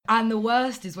And the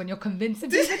worst is when you're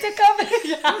convincing people to come.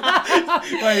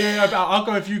 I'll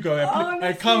go if you go. Honestly.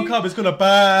 Hey, come, it's gonna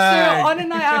bang. So on a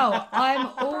night out, I'm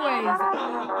always.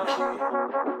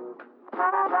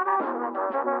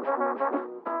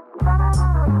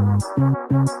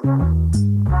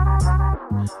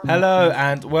 Hello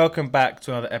and welcome back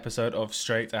to another episode of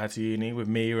Straight Outta Uni with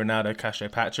me, Ronaldo Castro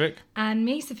Patrick. And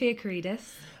me, Sophia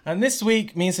Caridis. And this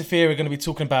week, me and Sophia are going to be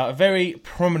talking about a very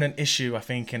prominent issue, I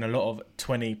think, in a lot of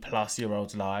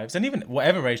 20-plus-year-olds' lives. And even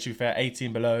whatever age you fair,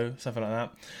 18 below, something like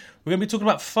that. We're going to be talking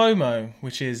about FOMO,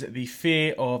 which is the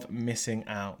fear of missing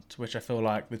out, which I feel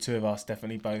like the two of us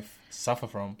definitely both suffer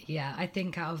from. Yeah, I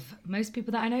think out of most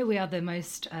people that I know, we are the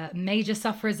most major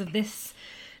sufferers of this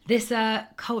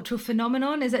cultural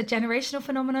phenomenon. Is it a generational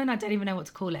phenomenon? I don't even know what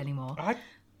to call it anymore.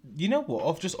 You know what?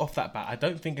 Off that bat, I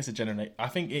don't think it's I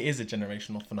think it is a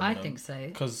generational phenomenon. I think so.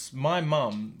 Because my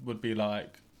mum would be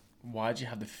like, why do you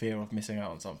have the fear of missing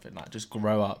out on something? Like, just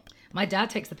grow up. My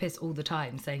dad takes the piss all the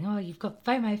time, saying, "Oh, you've got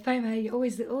FOMO. You're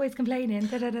always complaining."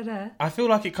 Da, da, da, da. I feel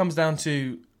like it comes down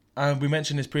to, we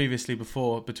mentioned this previously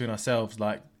before between ourselves,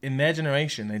 like, in their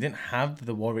generation, they didn't have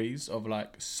the worries of,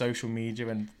 like, social media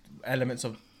and elements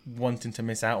of wanting to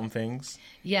miss out on things.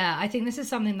 Yeah, I think this is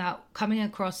something that, coming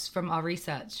across from our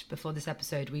research before this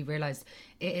episode, we realised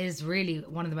it is really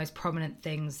one of the most prominent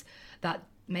things that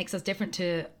makes us different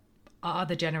to our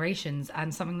other generations,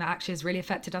 and something that actually has really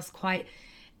affected us quite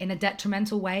in a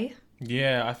detrimental way.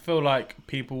 Yeah, I feel like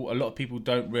a lot of people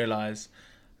don't realise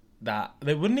that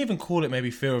they wouldn't even call it maybe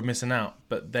fear of missing out,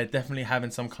 but they're definitely having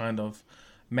some kind of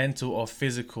mental or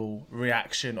physical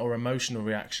reaction or emotional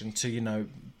reaction to, you know,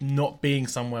 not being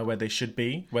somewhere where they should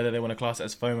be, whether they want to class it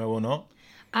as FOMO or not.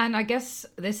 And I guess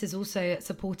this is also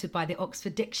supported by the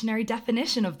Oxford Dictionary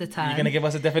definition of the term. You're going to give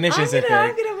us a definition, Sophie?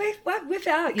 I'm going to whip it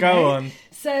out. Go on.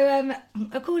 So,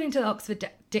 according to the Oxford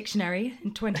Dictionary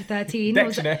in 2013...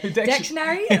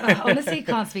 Dictionary? Honestly,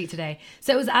 can't speak today.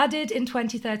 So it was added in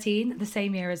 2013, the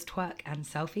same year as twerk and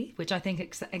selfie, which I think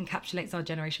encapsulates our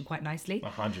generation quite nicely.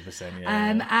 100%,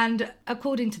 yeah. And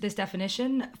according to this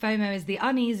definition, FOMO is the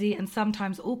uneasy and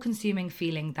sometimes all-consuming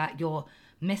feeling that you're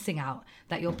missing out,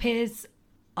 that your peers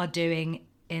are doing,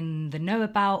 in the know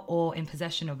about, or in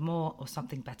possession of more or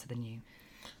something better than you.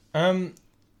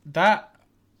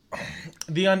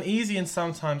 The uneasy and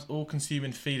sometimes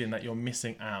all-consuming feeling that you're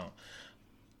missing out.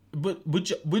 But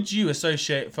would you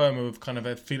associate FOMO with kind of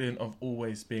a feeling of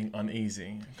always being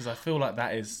uneasy? Because I feel like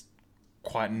that is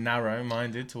quite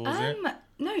narrow-minded towards it.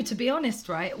 No, to be honest,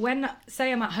 right? When,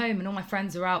 say, I'm at home and all my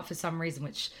friends are out for some reason,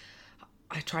 which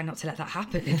I try not to let that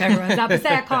happen if everyone's out. But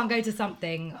say I can't go to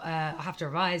something, I have to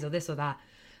revise or this or that.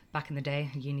 Back in the day,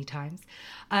 uni times,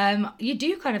 you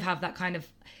do kind of have that kind of,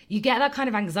 you get that kind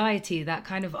of anxiety, that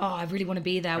kind of, I really want to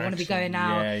be there, I want to be going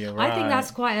out. Yeah, you're right. I think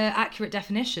that's quite an accurate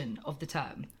definition of the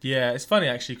term. Yeah, it's funny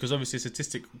actually, because obviously a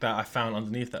statistic that I found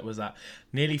underneath that was that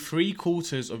nearly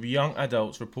 3/4 of young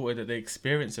adults reported that they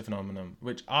experience the phenomenon,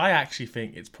 which I actually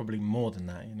think it's probably more than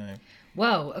that, you know.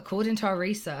 Well, according to our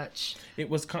research, it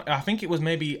was, I think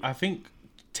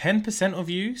 10% of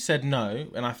you said no,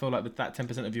 and I feel like that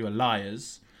 10% of you are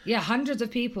liars. Yeah, hundreds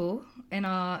of people in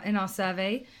our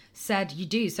survey said you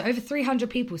do. So over 300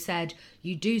 people said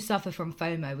you do suffer from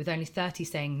FOMO, with only 30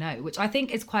 saying no, which I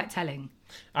think is quite telling.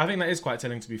 I think that is quite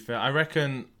telling, to be fair. I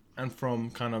reckon, and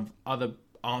from kind of other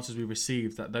answers we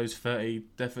received, that those 30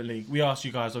 definitely... We asked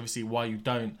you guys, obviously, why you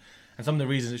don't. And some of the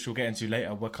reasons, which we'll get into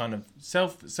later, were kind of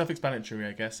self-explanatory,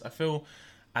 I guess. I feel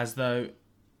as though,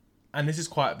 and this is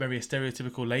quite very a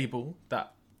stereotypical label,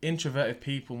 that introverted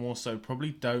people more so probably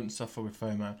don't suffer with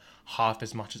FOMO half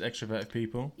as much as extroverted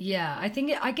people. Yeah,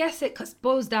 I guess it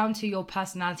boils down to your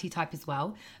personality type as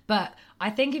well. But I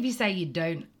think if you say you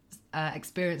don't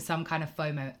experience some kind of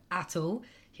FOMO at all,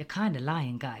 you're kind of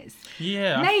lying, guys.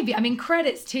 Yeah. Maybe. I mean,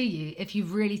 credits to you if you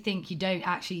really think you don't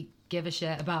actually give a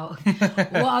shit about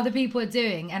what other people are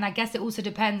doing. And I guess it also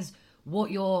depends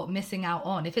what you're missing out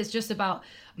on. If it's just about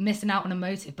missing out on a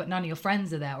motive but none of your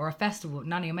friends are there, or a festival,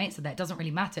 none of your mates are there, it doesn't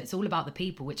really matter. It's all about the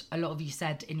people, which a lot of you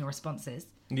said in your responses.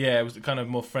 Yeah, it was kind of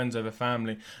more friends over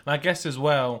family. And I guess as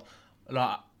well,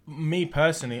 like me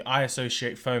personally, I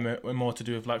associate FOMO more to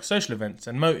do with like social events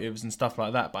and motives and stuff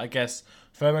like that. But I guess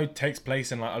FOMO takes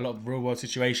place in like a lot of real world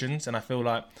situations, and I feel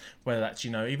like whether that's, you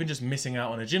know, even just missing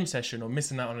out on a gym session or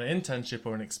missing out on an internship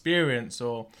or an experience,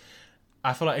 or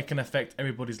I feel like it can affect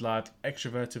everybody's life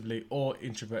extrovertively or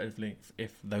introvertively,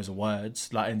 if those are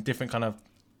words, like in different kind of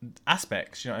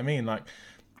aspects, you know what I mean? Like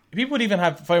people would even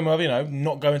have FOMO of, you know,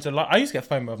 not going to the library. I used to get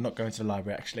FOMO of not going to the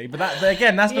library, actually. But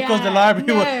again, that's because the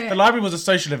library was a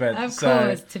social event. Of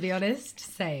course, to be honest,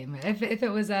 same. If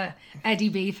it was a Eddie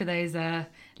B for those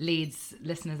Leeds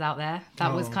listeners out there.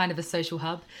 That was kind of a social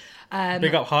hub.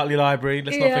 Big up Hartley Library.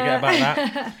 Let's not forget about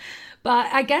that.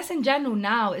 But I guess in general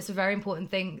now it's a very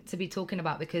important thing to be talking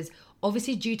about, because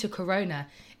obviously due to Corona,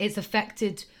 it's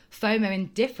affected FOMO in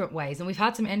different ways. And we've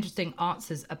had some interesting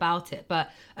answers about it.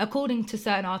 But according to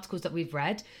certain articles that we've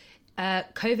read,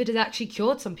 COVID has actually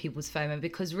cured some people's FOMO,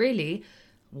 because really,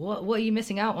 what are you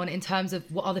missing out on in terms of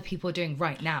what other people are doing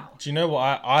right now? Do you know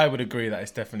what? I would agree that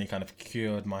it's definitely kind of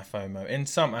cured my FOMO in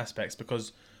some aspects,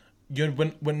 because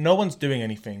when no one's doing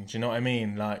anything, do you know what I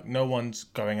mean? Like, no one's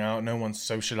going out, no one's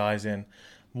socializing.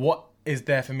 What is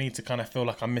there for me to kind of feel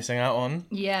like I'm missing out on?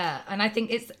 Yeah, and I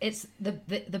think it's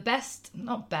the best,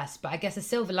 not best, but I guess a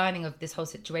silver lining of this whole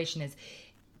situation is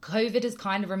COVID has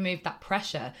kind of removed that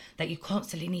pressure that you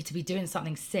constantly need to be doing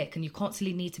something sick, and you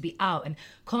constantly need to be out and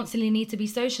constantly need to be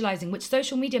socializing, which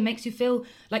social media makes you feel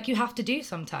like you have to do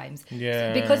sometimes.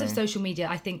 Yeah. Because of social media,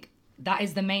 I think that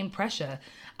is the main pressure.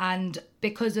 And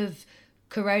because of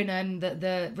Corona and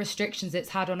the restrictions it's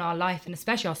had on our life, and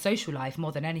especially our social life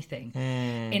more than anything,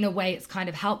 in a way it's kind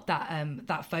of helped that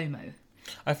FOMO.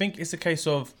 I think it's a case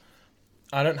of,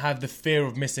 I don't have the fear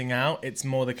of missing out. It's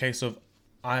more the case of,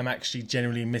 I'm actually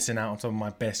generally missing out on some of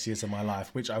my best years of my life,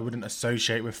 which I wouldn't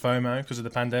associate with FOMO because of the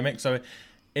pandemic. So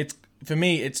it's, for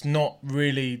me, it's not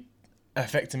really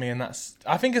affecting me, and that's,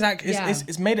 I think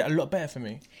it's made it a lot better for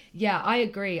me. Yeah, I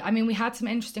agree. I mean, we had some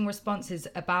interesting responses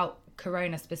about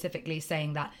Corona specifically,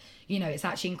 saying that, you know, it's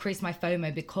actually increased my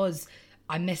FOMO because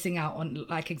I'm missing out on,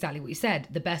 like exactly what you said,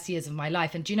 the best years of my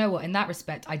life. And do you know what? In that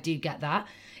respect, I do get that.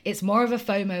 It's more of a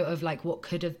FOMO of like what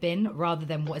could have been rather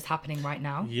than what is happening right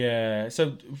now. Yeah.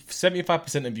 So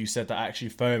 75% of you said that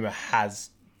actually FOMO has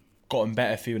gotten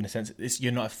better for you, in the sense that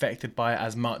you're not affected by it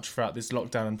as much throughout this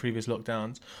lockdown and previous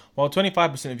lockdowns. While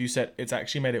 25% of you said it's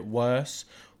actually made it worse,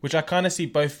 which I kind of see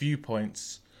both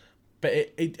viewpoints. But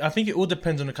I think it all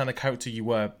depends on the kind of character you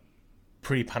were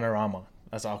pre-Panorama,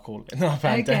 as I'll call it.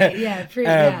 Okay,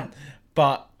 yeah,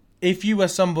 But if you were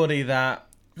somebody that,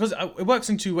 because it works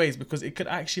in two ways, because it could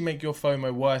actually make your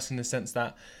FOMO worse in the sense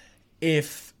that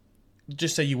if,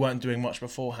 just say you weren't doing much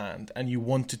beforehand and you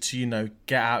wanted to, you know,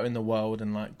 get out in the world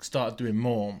and like start doing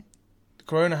more,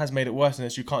 Corona has made it worse in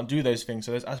this. You can't do those things.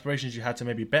 So those aspirations you had to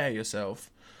maybe better yourself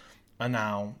are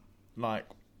now like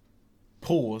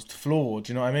paused, flawed,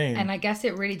 you know what I mean? And I guess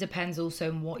it really depends also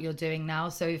on what you're doing now.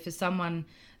 So for someone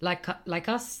like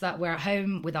us, that we're at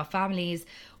home with our families,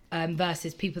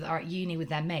 versus people that are at uni with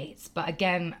their mates. But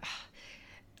again,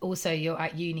 also you're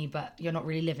at uni, but you're not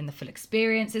really living the full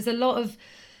experience. There's a lot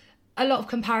of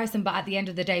comparison, but at the end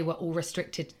of the day, we're all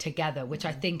restricted together, which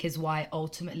I think is why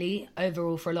ultimately,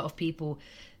 overall, for a lot of people,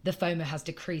 the FOMO has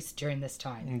decreased during this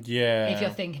time. Yeah. If you're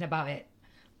thinking about it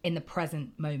in the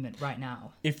present moment right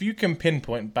now. If you can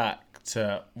pinpoint back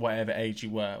to whatever age you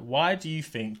were, why do you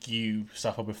think you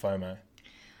suffer with FOMO?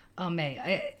 Oh,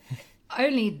 mate,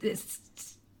 only this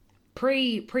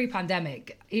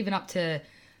pre-pandemic, even up to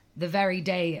the very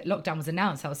day lockdown was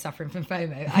announced, I was suffering from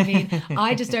FOMO. I mean,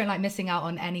 I just don't like missing out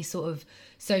on any sort of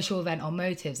social event or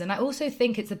motives. And I also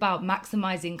think it's about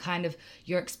maximizing kind of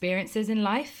your experiences in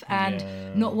life and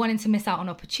not wanting to miss out on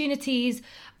opportunities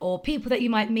or people that you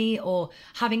might meet or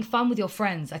having fun with your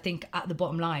friends. I think at the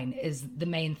bottom line is the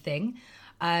main thing.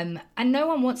 And no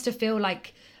one wants to feel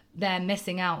like they're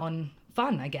missing out on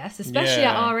fun, I guess, especially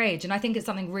at our age. And I think it's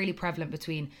something really prevalent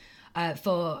between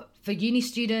for uni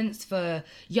students, for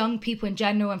young people in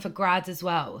general, and for grads as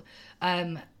well.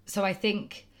 So I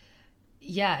think,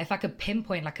 yeah, if I could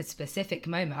pinpoint like a specific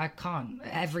moment, I can't.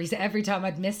 Every time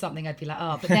I'd miss something, I'd be like,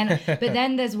 oh. But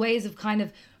then there's ways of kind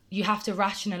of, you have to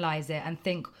rationalize it and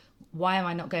think, why am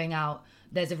I not going out?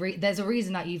 There's a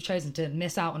reason that you've chosen to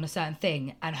miss out on a certain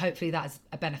thing, and hopefully that's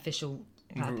a beneficial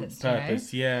purpose.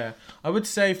 You know? Yeah. I would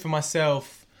say for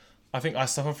myself, I think I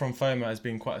suffer from FOMO as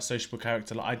being quite a sociable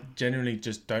character. Like, I generally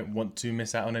just don't want to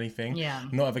miss out on anything. Yeah.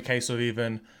 Not of a case of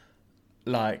even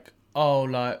like, oh,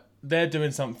 like they're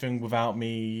doing something without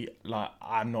me. Like,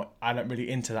 I don't really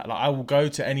into that. Like, I will go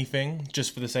to anything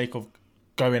just for the sake of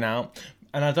going out.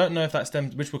 And I don't know if that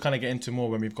stems, which we'll kind of get into more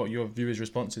when we've got your viewers'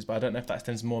 responses, but I don't know if that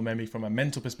stems more maybe from a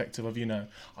mental perspective of, you know,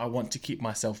 I want to keep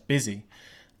myself busy.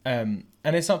 And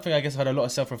it's something I guess I've had a lot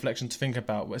of self-reflection to think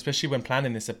about, especially when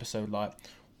planning this episode. Like,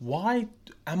 why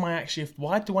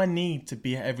do I need to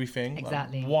be at everything?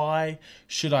 Exactly. Like, why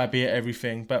should I be at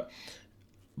everything? But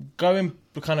going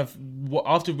kind of,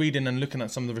 after reading and looking at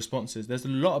some of the responses, there's a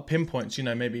lot of pinpoints, you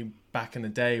know, maybe back in the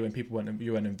day when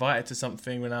you weren't invited to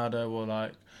something, Ronaldo, or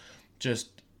like,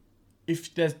 just,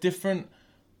 if there's different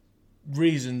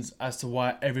reasons as to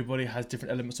why everybody has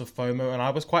different elements of FOMO, and I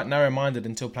was quite narrow-minded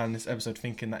until planning this episode,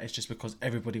 thinking that it's just because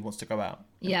everybody wants to go out.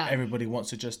 Yeah. Everybody wants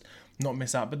to just not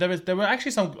miss out. But there were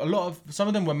actually some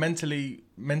of them were mental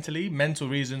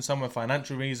reasons, some were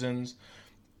financial reasons.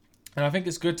 And I think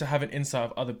it's good to have an insight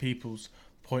of other people's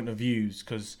point of views,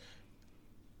 because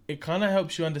it kind of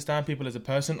helps you understand people as a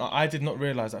person. I did not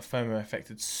realize that FOMO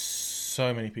affected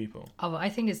so many people. Oh, I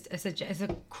think it's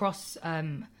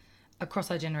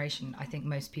across our generation. I think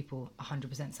most people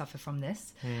 100% suffer from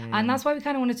this, and that's why we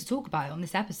kind of wanted to talk about it on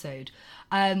this episode.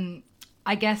 I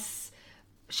guess,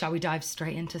 shall we dive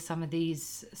straight into some of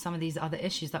these other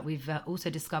issues that we've also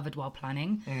discovered while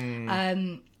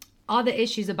planning? Are the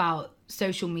issues about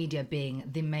social media being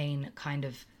the main kind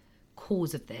of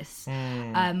cause of this?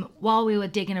 While we were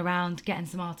digging around, getting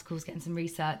some articles, getting some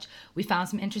research, we found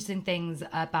some interesting things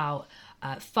about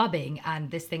phubbing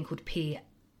and this thing called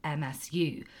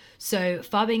PMSU. So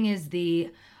phubbing is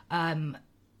the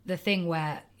thing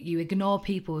where you ignore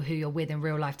people who you're with in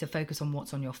real life to focus on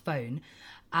what's on your phone,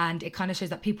 and it kind of shows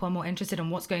that people are more interested in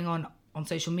what's going on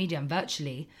social media and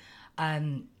virtually,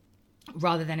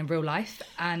 rather than in real life.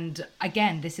 And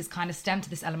again, this is kind of stemmed to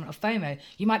this element of FOMO.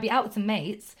 You might be out with some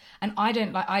mates, and I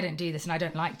don't do this, and I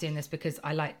don't like doing this because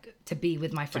I like to be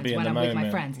with my friends when I'm with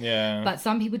my friends. Yeah. But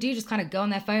some people do just kind of go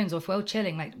on their phones, or if we're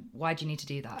chilling, like, why do you need to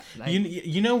do that? Like,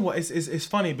 you know what? It's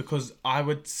funny because I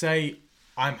would say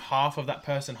I'm half of that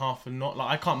person, half of not.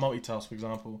 Like, I can't multitask, for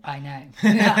example. I know.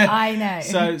 I know.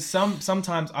 So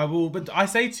sometimes I will, but I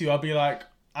say to you, I'll be like,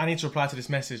 I need to reply to this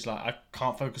message. Like, I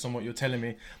can't focus on what you're telling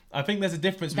me. I think there's a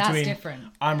difference between... That's different.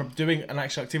 I'm doing an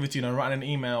actual activity and I'm writing an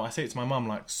email. I say it to my mum,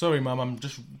 like, sorry, mum, I'm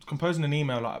just composing an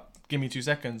email. Like, give me 2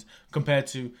 seconds. Compared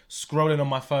to scrolling on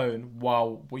my phone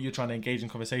while you're trying to engage in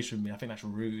conversation with me. I think that's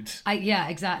rude. Yeah,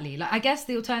 exactly. Like, I guess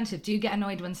the alternative, do you get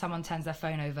annoyed when someone turns their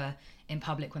phone over in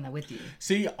public when they're with you?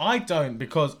 See, I don't,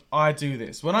 because I do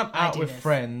this. When I'm out with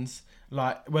friends...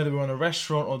 Like, whether we're in a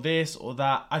restaurant or this or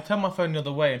that, I turn my phone the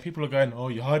other way and people are going, oh,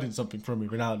 you're hiding something from me,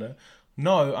 Ronaldo.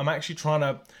 No, I'm actually trying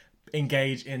to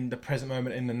engage in the present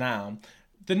moment, in the now.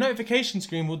 The notification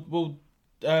screen will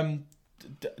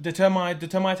deter my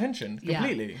attention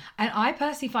completely. Yeah. And I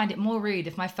personally find it more rude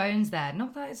if my phone's there.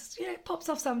 Not that it's, it pops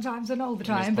off sometimes, but not all the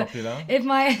time. But if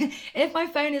my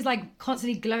phone is like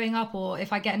constantly glowing up, or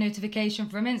if I get a notification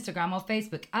from Instagram or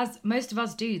Facebook, as most of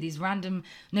us do, these random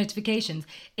notifications,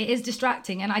 it is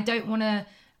distracting, and I don't want to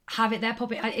have it there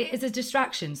popping. It is a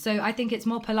distraction. So I think it's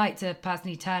more polite to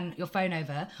personally turn your phone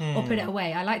over or put it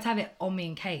away. I like to have it on me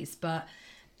in case, but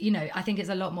I think it's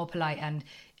a lot more polite and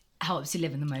helps you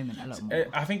live in the moment a lot more.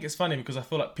 I think it's funny because I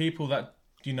feel like people that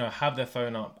have their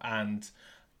phone up and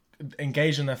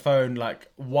engage on their phone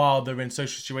like while they're in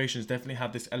social situations definitely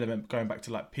have this element going back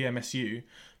to like PMSU,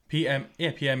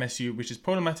 which is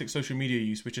problematic social media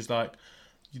use, which is like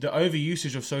the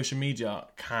overusage of social media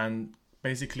can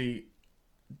basically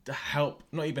help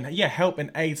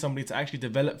and aid somebody to actually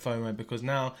develop FOMO, because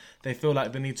now they feel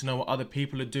like they need to know what other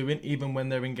people are doing even when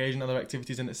they're engaged in other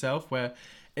activities in itself, where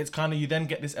it's kind of, you then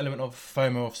get this element of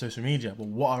FOMO of social media. Well,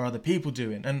 what are other people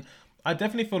doing? And I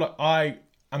definitely feel like I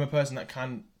am a person that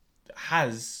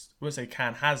has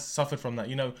suffered from that.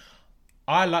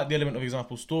 I like the element of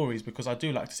example stories because I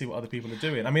do like to see what other people are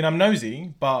doing. I mean, I'm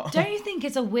nosy, but... Don't you think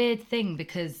it's a weird thing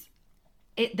because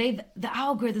the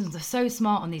algorithms are so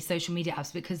smart on these social media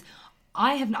apps? Because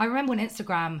I remember when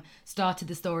Instagram started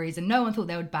the stories and no one thought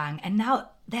they would bang, and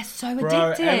now they're so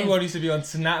addictive. Bro, everyone used to be on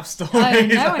Snap stories. Oh,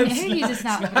 no one who uses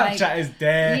Snap. Snapchat is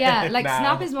dead. Yeah, like now.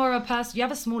 Snap is more of a person. You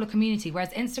have a smaller community,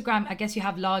 whereas Instagram, I guess you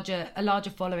have a larger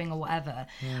following or whatever.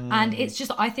 And it's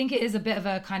just, I think it is a bit of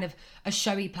a kind of a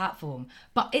showy platform.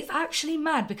 But it's actually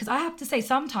mad because I have to say,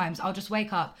 sometimes I'll just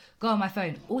wake up, go on my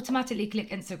phone, automatically click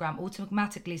Instagram,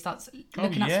 automatically starts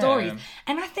looking at stories.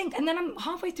 And then I'm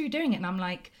halfway through doing it and I'm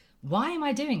like, why am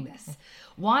I doing this?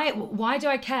 Why do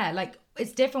I care? Like,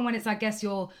 it's different when it's, I guess,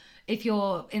 if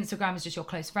your Instagram is just your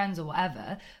close friends or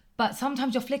whatever, but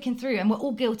sometimes you're flicking through, and we're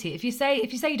all guilty. If you say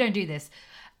you don't do this,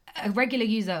 a regular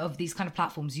user of these kind of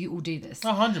platforms, you all do this.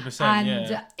 100%,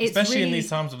 yeah. Especially in these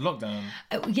times of lockdown.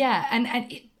 Yeah,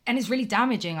 and it's really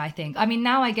damaging, I think. I mean,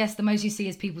 now I guess the most you see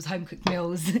is people's home-cooked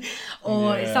meals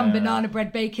or some banana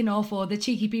bread baking off, or the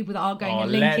cheeky people that are going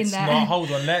and linking there. Hold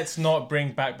on, let's not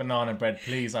bring back banana bread,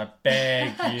 please. I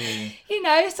beg you.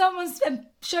 Someone's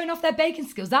showing off their baking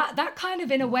skills. That kind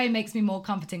of, in a way, makes me more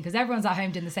comforting because everyone's at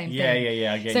home doing the same thing.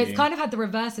 Yeah, I get you. So it's kind of had the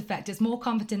reverse effect. It's more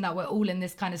comforting that we're all in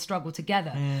this kind of struggle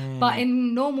together. But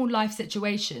in normal life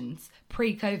situations,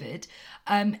 pre-COVID,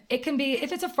 it can be,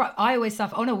 if it's I always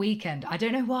suffer on a weekend. I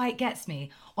don't know why it gets me.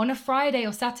 On a Friday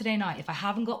or Saturday night, if I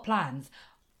haven't got plans,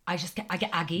 I get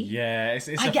aggy. Yeah, it's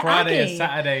I a get Friday aggy and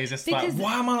Saturdays. It's because- like,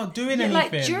 why am I not doing Yeah,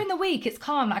 anything? like during the week, it's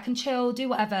calm. Like, I can chill, do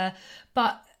whatever.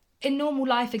 But in normal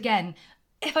life, again,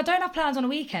 if I don't have plans on a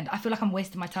weekend, I feel like I'm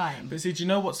wasting my time. But see, do you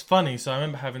know what's funny? So I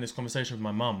remember having this conversation with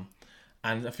my mum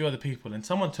and a few other people, and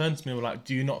someone turned to me and were like,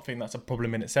 do you not think that's a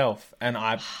problem in itself? And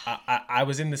I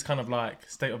was in this kind of like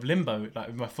state of limbo, like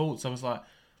with my thoughts. I was like,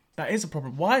 that is a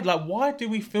problem. Why do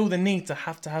we feel the need to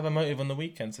have a motive on the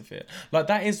weekend, Sophia? Like,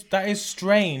 that is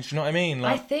strange, you know what I mean?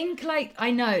 Like, I think, like,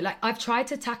 I know, like, I've tried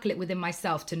to tackle it within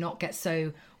myself to not get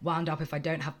so wound up if I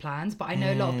don't have plans, but I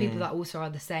know a lot of people that also are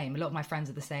the same. A lot of my friends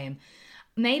are the same.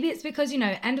 Maybe it's because, you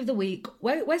know, end of the week,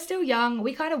 we're still young.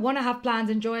 We kind of want to have plans,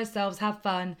 enjoy ourselves, have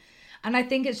fun. And I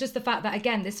think it's just the fact that,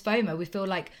 again, this FOMO, we feel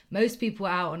like most people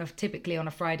are out typically on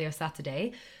a Friday or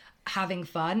Saturday having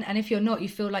fun. And if you're not, you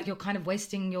feel like you're kind of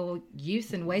wasting your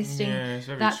youth and wasting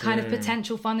that kind of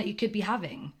potential fun that you could be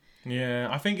having. Yeah,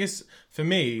 I think for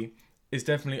me, it's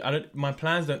definitely, my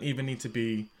plans don't even need to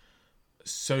be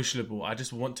sociable. I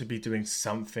just want to be doing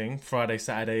something Friday,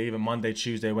 Saturday, even Monday,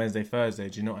 Tuesday, Wednesday, Thursday.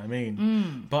 Do you know what I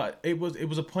mean? But it was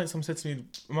a point someone said to me,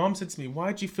 my mum said to me,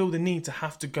 why do you feel the need to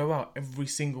have to go out every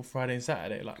single Friday and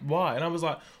Saturday? Like, why? And I was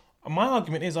like, my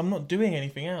argument is I'm not doing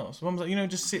anything else. Mum's like, you know,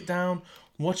 just sit down,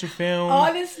 watch a film.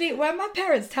 Honestly, when my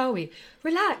parents tell me,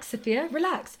 relax, Sophia,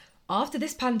 relax. After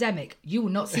this pandemic, you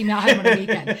will not see me at home on a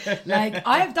weekend. Like,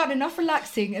 I have done enough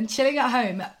relaxing and chilling at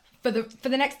home for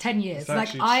the next 10 years.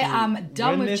 Like, I am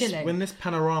done with chilling. When this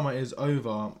panorama is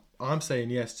over, I'm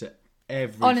saying yes to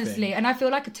everything. Honestly, and I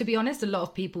feel like, to be honest, a lot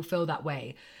of people feel that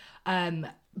way.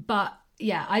 But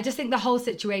yeah, I just think the whole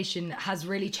situation has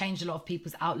really changed a lot of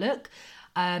people's outlook.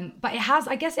 But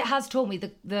I guess it has taught me,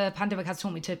 the pandemic has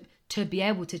taught me to be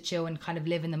able to chill and kind of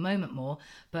live in the moment more.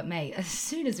 But mate, as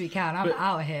soon as we can, I'm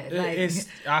out of here. Like,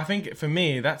 I think for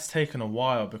me, that's taken a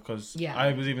while because Yeah.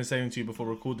 I was even saying to you before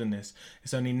recording this,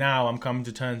 it's only now I'm coming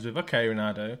to terms with, okay,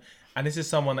 Ronaldo, and this is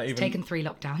someone that even... taken 3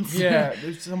 lockdowns. Yeah,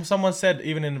 someone said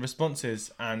even in the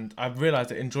responses, and I've realised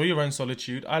that enjoy your own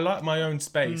solitude. I like my own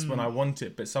space when I want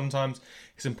it, but sometimes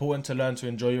it's important to learn to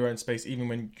enjoy your own space even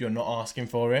when you're not asking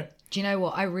for it. Do you know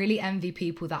what? I really envy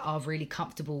people that are really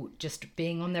comfortable just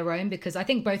being on their own, because I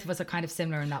think both of us are kind of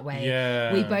similar in that way.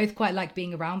 Yeah. We both quite like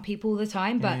being around people all the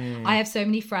time, but I have so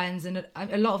many friends, and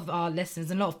a lot of our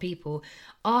listeners and a lot of people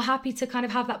are happy to kind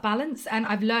of have that balance. And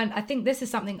I've learned, I think this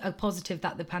is a positive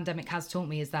that the pandemic has taught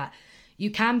me, is that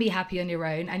you can be happy on your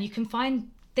own and you can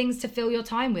find things to fill your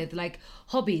time with, like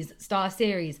hobbies, start a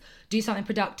series, do something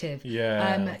productive.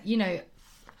 Yeah. You know,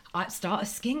 I start a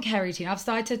skincare routine. I've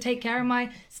started to take care of my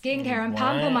skincare and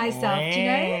pamper myself. Do you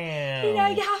know? You know,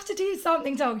 you have to do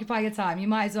something to occupy your time. You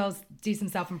might as well do some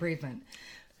self-improvement.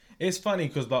 It's funny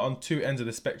because like on two ends of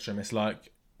the spectrum, it's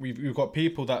like we've got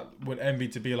people that would envy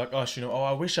to be like us, you know, oh,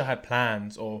 I wish I had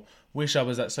plans or wish I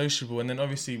was that sociable. And then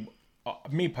obviously,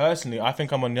 me personally, I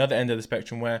think I'm on the other end of the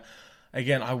spectrum where,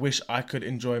 again, I wish I could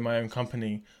enjoy my own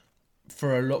company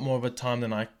for a lot more of a time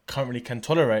than I currently can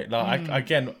tolerate. Like,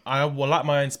 I will like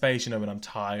my own space, you know, when I'm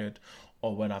tired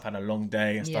or when I've had a long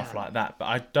day and stuff like that. But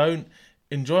I don't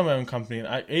enjoy my own company. And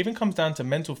it even comes down to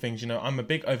mental things, you know. I'm a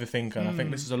big overthinker, and I think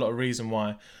this is a lot of reason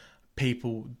why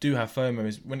people do have FOMO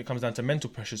is when it comes down to mental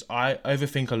pressures. I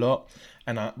overthink a lot,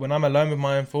 and when I'm alone with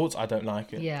my own thoughts, I don't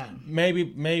like it. Yeah.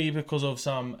 Maybe because of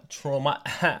some trauma.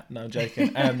 No, I'm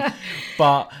joking.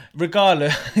 But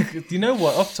regardless, you know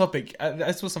what? Off topic.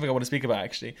 That's something I want to speak about.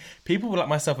 Actually, people like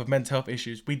myself with mental health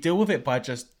issues, we deal with it by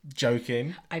just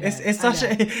joking. I know, It's such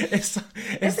a. It's a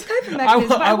coping mechanism,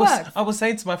 but it works. I was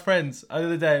saying to my friends the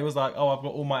other day, it was like, oh, I've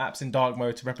got all my apps in dark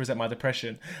mode to represent my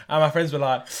depression, and my friends were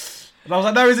like. And I was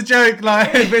like, no, it's a joke. Like,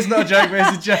 it's not a joke,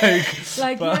 but it's a joke.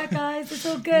 Like, but, yeah, guys, it's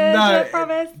all good. I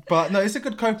promise. But no, it's a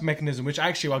good coping mechanism, which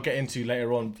actually I'll get into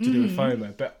later on to do with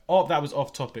FOMO. But that was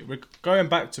off topic. We're going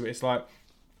back to it. It's like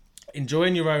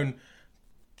enjoying your own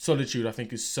solitude, I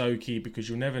think, is so key because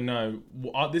you'll never know.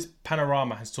 This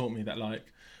panorama has taught me that, like,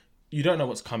 you don't know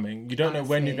what's coming. You don't know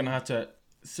when you're going to have to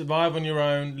survive on your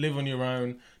own, live on your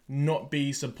own, not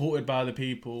be supported by other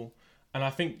people. And I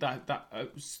think that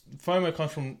FOMO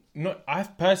comes from I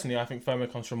think FOMO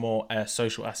comes from more a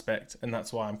social aspect, and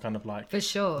that's why I'm kind of like for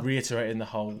sure reiterating the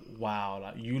whole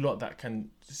like you lot that can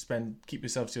keep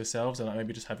yourselves to yourselves and like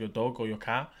maybe just have your dog or your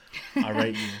cat. I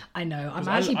rate you. I know. I'm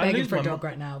actually begging for a dog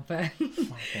right now, but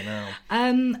fucking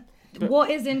hell. What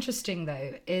is interesting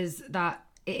though is that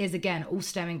it is again all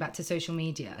stemming back to social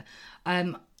media.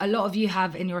 A lot of you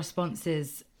have in your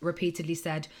responses repeatedly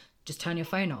said, just turn your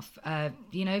phone off. Turn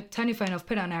your phone off,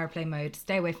 put it on airplane mode,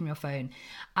 stay away from your phone.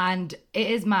 And it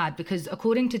is mad because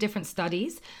according to different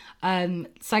studies,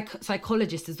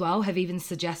 psychologists as well have even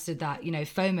suggested that,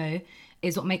 FOMO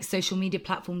is what makes social media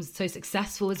platforms so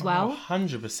successful as well.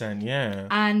 100%, yeah.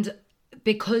 And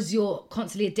because you're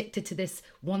constantly addicted to this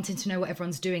wanting to know what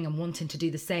everyone's doing and wanting to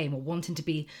do the same or wanting to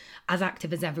be as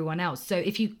active as everyone else. So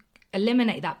if you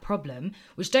eliminate that problem,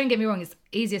 which, don't get me wrong, it's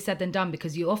easier said than done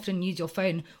because you often use your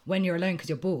phone when you're alone because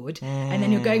you're bored, and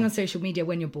then you're going on social media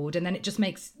when you're bored, and then it just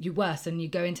makes you worse and you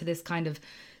go into this kind of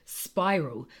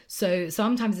spiral. So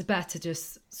sometimes it's better to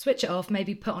just switch it off,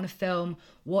 maybe put on a film,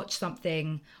 watch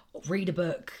something, read a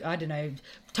book, I don't know,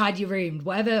 tidy your room,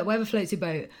 whatever floats your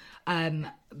boat.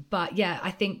 But yeah,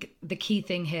 I think the key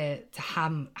thing here to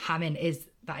ham in is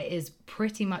that it is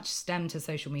pretty much stemmed to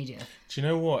social media. Do you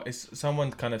know what?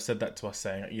 Someone kind of said that to us,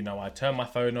 saying, I turn my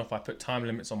phone off, I put time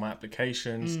limits on my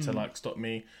applications to like stop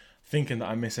me thinking that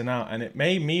I'm missing out. And it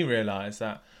made me realise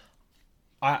that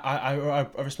I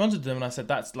responded to them and I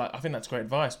said, I think that's great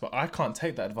advice, but I can't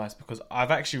take that advice because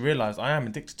I've actually realised I am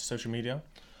addicted to social media.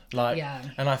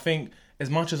 And I think as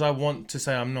much as I want to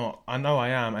say I'm not, I know I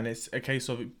am. And it's a case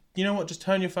of, just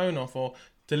turn your phone off or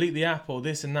delete the app or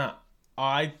this and that.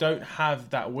 I don't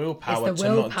have that willpower to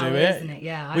not do it. Isn't it?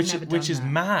 Yeah, which is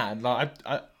mad. Like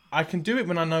I can do it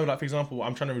when I know, like, for example,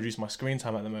 I'm trying to reduce my screen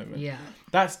time at the moment. Yeah.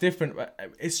 That's different.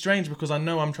 It's strange because I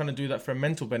know I'm trying to do that for a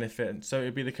mental benefit. So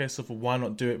it'd be the case of, well, why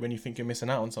not do it when you think you're missing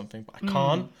out on something? But I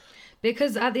can't.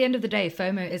 Because at the end of the day,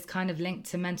 FOMO is kind of linked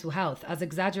to mental health. As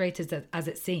exaggerated as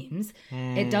it seems,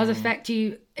 it does affect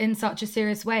you in such a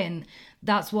serious way. And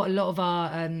that's what a lot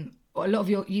of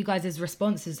you guys'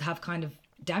 responses have kind of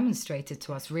demonstrated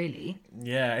to us, really.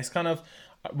 Yeah, it's kind of...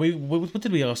 What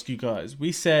did we ask you guys?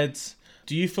 We said,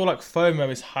 do you feel like FOMO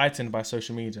is heightened by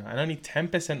social media? And only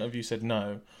 10% of you said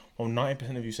no, while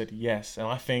 90% of you said yes. And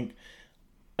I think,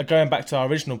 going back to our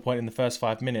original point in the first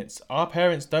 5 minutes, our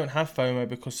parents don't have FOMO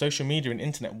because social media and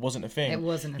internet wasn't a thing. It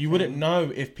wasn't a thing. You wouldn't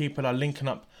know if people are linking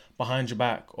up behind your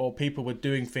back or people were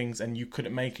doing things and you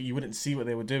couldn't make it. You wouldn't see what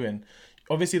they were doing.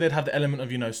 Obviously, they'd have the element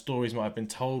of, stories might have been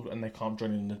told and they can't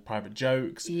join in the private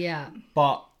jokes. Yeah.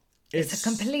 But it's a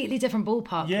completely different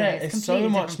ballpark. Yeah, it's so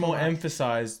much more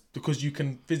emphasised because you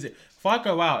can visit. If I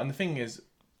go out, and the thing is,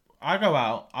 I go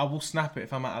out, I will snap it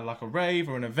if I'm at like a rave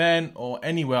or an event or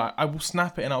anywhere. I will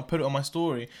snap it and I'll put it on my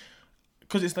story.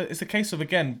 Because it's a case of,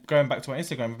 again, going back to our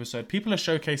Instagram episode, people are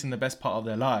showcasing the best part of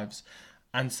their lives.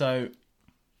 And so...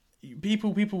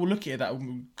 People will look at it that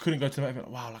couldn't go to the event.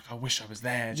 Wow, like I wish I was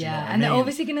there. Do you know what I mean? They're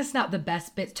obviously going to snap the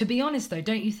best bits. To be honest, though,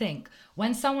 don't you think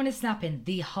when someone is snapping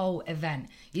the whole event,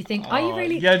 you think, are you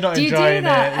really? Yeah, not do you enjoying do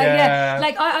that? it. Yeah.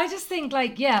 Like I just think,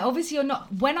 like, yeah, obviously you're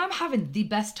not. When I'm having the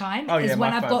best time is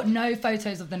when I've got no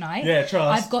photos of the night. Yeah,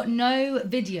 trust. I've got no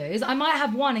videos. I might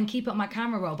have one and keep it on my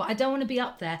camera roll, but I don't want to be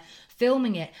up there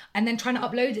filming it and then trying to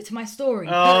upload it to my story.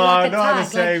 Oh, not at the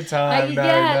same time.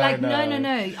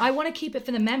 No. I want to keep it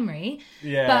for the memory.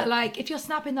 Yeah. But like, if you're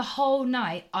snapping the whole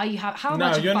night, how much fun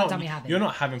are you having? You're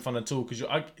not having fun at all because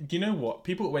you know what?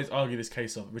 People always argue this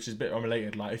case of, which is a bit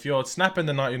unrelated. Like, if you're snapping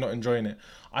the night, you're not enjoying it.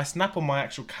 I snap on my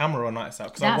actual camera on nights out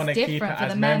because I want to keep it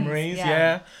as memories.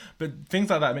 Yeah. But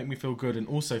things like that make me feel good, and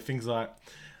also things like.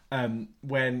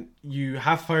 When you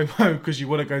have FOMO because you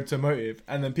want to go to a motive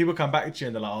and then people come back to you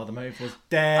and they're like, oh, the motive was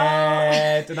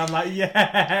dead. And I'm like, yes.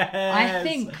 I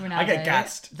think, Ronaldo, I get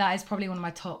gassed. That is probably one of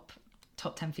my top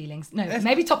 10 feelings. No,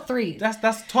 maybe top 3.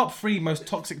 That's top 3 most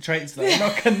toxic traits though.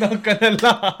 I'm not gonna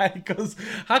lie, because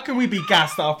how can we be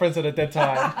gassed that our friends had a dead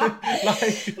time?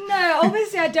 No,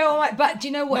 obviously I don't want, but do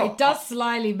you know what? No, it does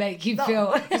slyly make you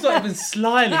feel. It's not even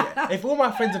slyly. If all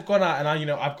my friends have gone out and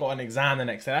I've got an exam the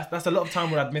next day, that's a lot of time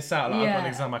where I'd miss out. Like, I've got an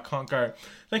exam, I can't go.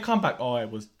 They come back, oh,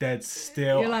 it was dead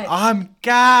still. You're like, I'm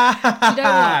gassed. You know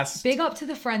what? Big up to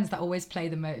the friends that always play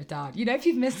the motive down. If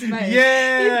you've missed a motive,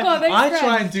 yeah, you've got those friends.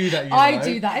 try and do that. I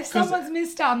do that. If someone's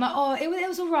missed out, I'm like, oh, it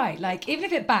was all right. Like, even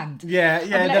if it banged. Yeah.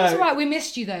 It was all right. We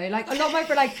missed you though. Like, a lot of my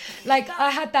friends, like I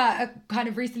had that kind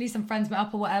of recently. Some friends met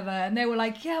up or whatever, and they were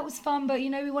like, yeah, it was fun, but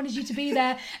we wanted you to be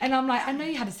there. And I'm like, I know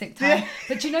you had a sick time,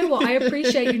 but you know what? I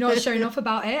appreciate you not showing off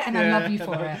about it, and I love you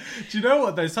for it. Do you know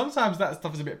what though? Sometimes that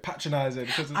stuff is a bit patronising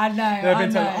because I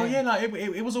know. Told, oh yeah, like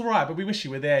it was all right, but we wish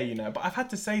you were there, But I've had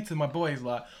to say to my boys,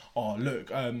 like, oh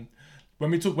look,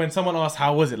 when someone asks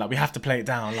how was it, like we have to play it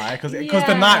down, like because the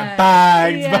Yeah. night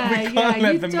bags, but we can't you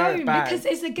let them know don't, it bags. because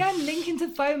it's again linking to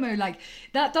FOMO. Like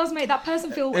that does make that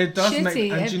person feel It does make-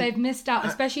 shitty and if you- they've missed out,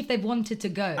 especially if they've wanted to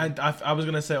go. And I was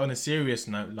gonna say on a serious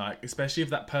note, like especially if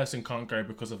that person can't go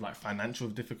because of like financial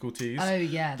difficulties. Oh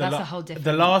yeah, the that's la- a whole different.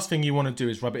 The last thing you want to do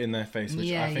is rub it in their face, which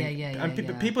Yeah, I think, yeah, and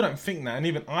yeah. people don't think that, and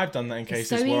even I've done that in It's cases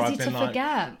so where easy I've been to like,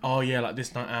 forget. oh yeah, like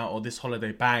this night out or this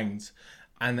holiday banged.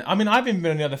 And I mean, I've even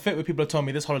been on the other foot where people have told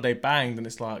me this holiday banged, and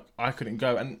it's like I couldn't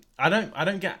go, and I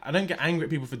don't get angry at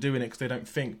people for doing it because they don't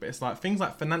think, but it's like things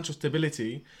like financial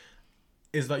stability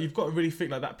is like you've got to really think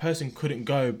like that person couldn't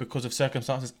go because of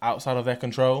circumstances outside of their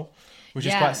control, which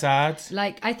is Yeah. quite sad.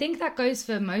 Like I think that goes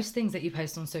for most things that you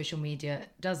post on social media,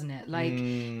 doesn't it? Like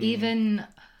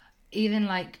even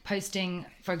like posting,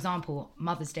 for example,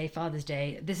 Mother's Day, Father's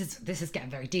Day. This is getting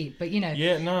very deep, but you know,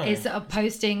 Yeah, no. it's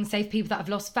posting, say, people that have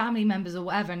lost family members or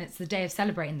whatever, and it's the day of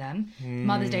celebrating them,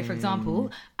 Mother's Day, for example,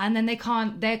 and then they're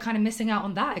kind of missing out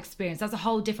on that experience. That's a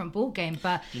whole different ball game.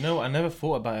 But You know what? I never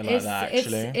thought about it like that.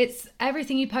 Actually, it's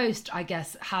everything you post, I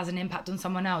guess, has an impact on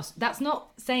someone else. That's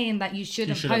not saying that you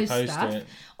shouldn't post stuff it.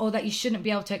 or that you shouldn't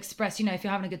be able to express, you know, if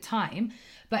you're having a good time.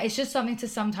 But it's just something to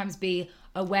sometimes be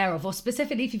aware of, or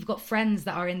specifically if you've got friends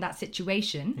that are in that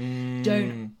situation,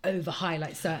 don't over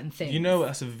highlight certain things. You know,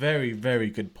 that's a very, very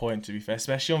good point, to be fair,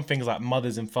 especially on things like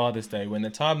Mother's and Father's Day, when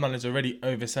the timeline is already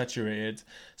oversaturated.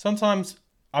 Sometimes,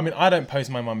 I mean, I don't post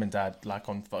my mum and dad, like,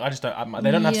 on... I just don't...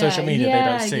 They don't have social media, they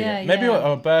don't see it. Maybe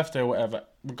on a birthday or whatever,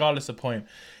 regardless of point.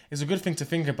 It's a good thing to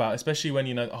think about, especially when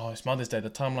you know, oh, it's Mother's Day, the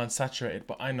timeline's saturated,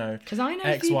 but I know 'Cause I know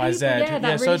a X, few Y, people, Z. that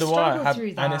really so do struggle I. through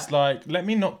And that. it's like, let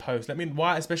me not post.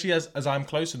 Why? Especially as I'm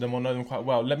close to them or know them quite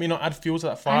well. Let me not add fuel to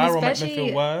that fire or make them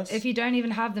feel worse. If you don't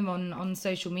even have them on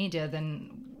social media,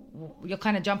 then you're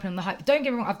kind of jumping on the hype. Don't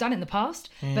get me wrong, I've done it in the past,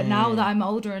 but now that I'm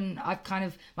older and I've kind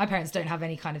of... My parents don't have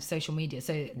any kind of social media,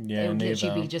 so it would literally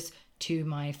neither. be just to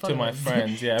my To followers. my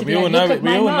friends, yeah. To we be all like, know "Look it. at We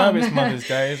my all know mum." it's Mother's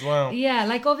Day as well. Yeah,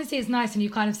 like obviously it's nice, and you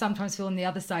kind of sometimes feel on the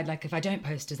other side, like if I don't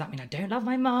post, does that mean I don't love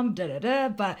my mum? Da da da.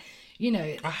 But you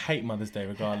know, I hate Mother's Day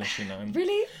regardless, you know.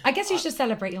 really, I guess you should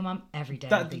celebrate your mum every day.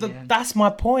 of the year. That's my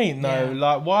point, though. Yeah.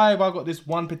 Like, why have I got this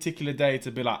one particular day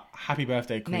to be like, happy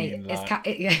birthday, Mate, Queen?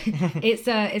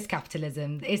 it's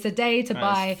capitalism. It's a day to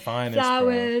buy finest,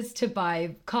 flowers, to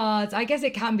buy cards. I guess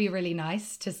it can be really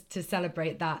nice to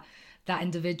celebrate that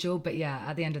individual, but yeah,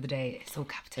 at the end of the day, it's all It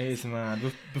capitalism. is,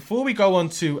 man. Before we go on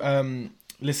to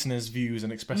listeners' views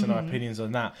and expressing Mm-hmm. our opinions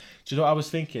on that, do you know what I was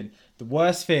thinking? The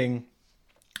worst thing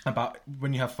about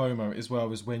when you have FOMO as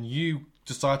well is when you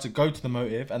decide to go to the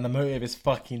motive and the motive is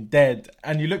fucking dead,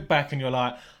 and you look back and you're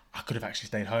like, I could have actually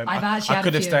stayed home. I've I actually had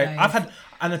could a have few of stayed. those.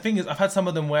 And the thing is, I've had some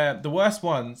of them where the worst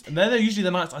ones, and they're usually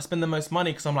the nights I spend the most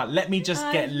money because I'm like, let me just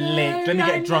I get know, lit. Let me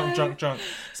I get drunk. know.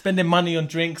 Spending money on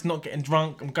drinks, not getting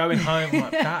drunk. I'm going home. I'm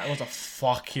like, that was a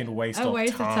fucking waste A of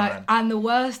waste time. of time. And the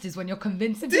worst is when you're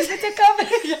convincing people to come.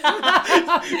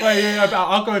 Wait, yeah,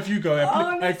 I'll go if you go. Hey,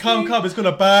 Honestly. come, it's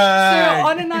gonna So bang.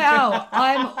 on a night out,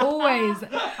 I'm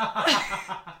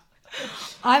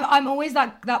always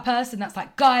that person that's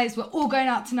like, guys, we're all going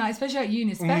out tonight, especially at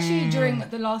uni, especially during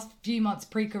the last few months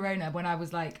pre-corona, when I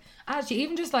was like, actually,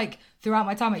 even just like throughout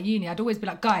my time at uni, I'd always be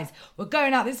like, guys, we're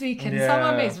going out this weekend. Yeah. Some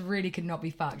of my mates really could not be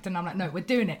fucked, and I'm like, no, we're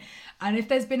doing it. And if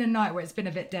there's been a night where it's been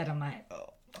a bit dead, I'm like,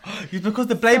 It's because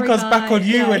the blame Sorry, comes back guys. on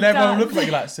you, Yeah, and it everyone does. looks at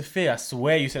you like, Sophia, I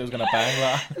swear you said it was gonna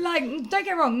bang. Like, don't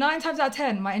get me wrong, 9 times out of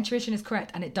 10, my intuition is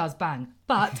correct and it does bang.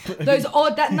 But those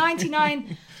odd, that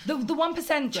 99, the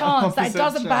 1% chance that it 1%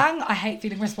 doesn't chance. bang, I hate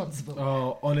feeling responsible.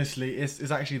 oh, honestly, it's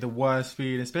actually the worst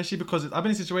feeling, especially because I've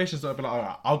been in situations where I'll be like, all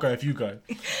right, I'll go if you go,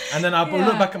 and then I'll Yeah.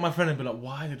 look back at my friend and be like,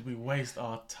 why did we waste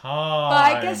our time?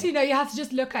 But I guess, you know, you have to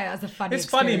just look at it as a funny It's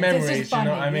funny experience. memories, It's just you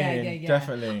know funny. what I mean? Yeah.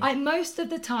 Definitely. Most of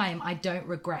the time, I don't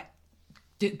regret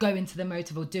going to the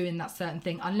motive or doing that certain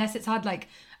thing unless it's had like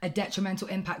a detrimental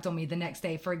impact on me the next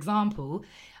day. For example,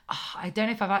 I don't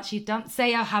know if I've actually done,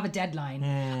 say I have a deadline.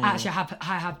 Actually,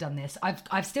 I have done this.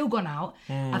 I've still gone out.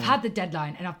 I've had the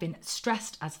deadline and I've been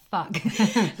stressed as fuck.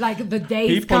 Like the days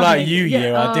People coming. like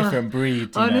you are a different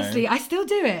breed. You Honestly, know? I still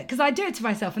do it because I do it to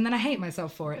myself and then I hate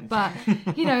myself for it. But,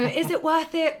 you know, is it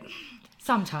worth it?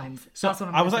 Sometimes. So That's what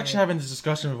I'm I was gonna actually say. having this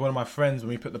discussion with one of my friends when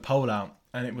we put the poll out,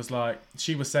 and it was like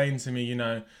she was saying to me, you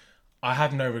know, I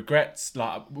have no regrets.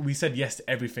 Like we said yes to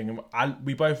everything, and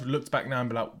we both looked back now and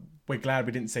be like, we're glad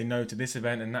we didn't say no to this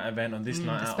event and that event on this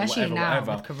night out, or especially whatever, now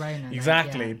whatever. with Corona, like,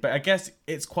 Exactly, yeah. but I guess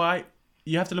it's quite.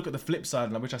 You have to look at the flip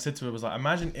side, like, which I said to her was like,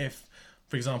 imagine if,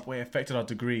 for example, it affected our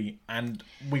degree and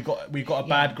we got a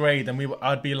bad grade, and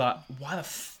I'd be like, why the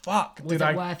fuck Was did it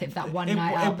I? worth it for that one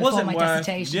night out it before wasn't my worth.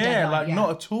 dissertation Yeah, deadline? like Yeah. not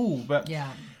at all. But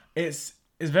Yeah. it's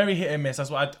very hit and miss. That's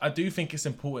why I do think it's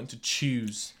important to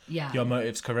choose your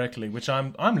motives correctly, which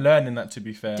I'm learning that, to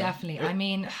be fair. Definitely. I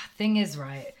mean, thing is,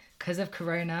 right, because of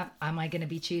Corona, am I going to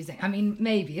be choosing? I mean,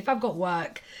 maybe if I've got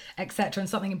work, etc., and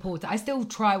something important, I still will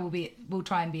try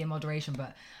and be in moderation.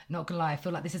 But not gonna lie, I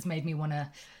feel like this has made me want to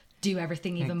do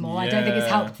everything even more. I don't think it's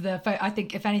helped I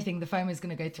think if anything, the FOMO is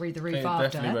going to go through the roof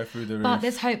after. Definitely go through the roof. But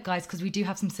there's hope, guys, because we do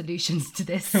have some solutions to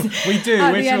this. We do.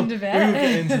 At the end of it. We will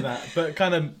get into that. But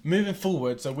kind of moving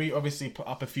forward, so we obviously put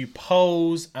up a few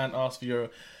polls and asked for your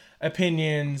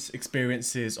opinions,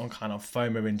 experiences on kind of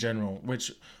FOMO in general,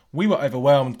 which we were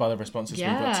overwhelmed by the responses we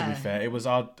got, to be fair. It was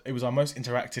our most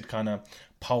interacted kind of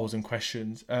polls and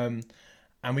questions. And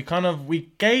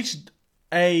we gauged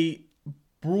a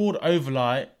broad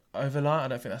overlay, I don't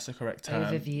think that's the correct term.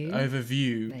 Overview.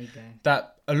 There you go.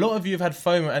 That a lot of you have had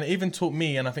FOMO, and it even taught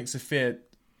me, and I think Sophia,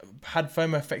 had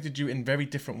FOMO affected you in very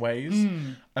different ways.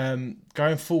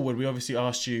 Going forward, we obviously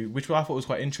asked you, which I thought was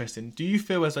quite interesting. Do you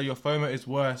feel as though your FOMO is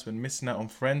worse when missing out on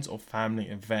friends or family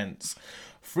events?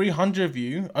 300 of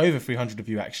you, over 300 of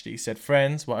you actually, said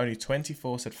friends, while only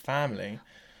 24 said family.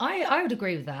 I would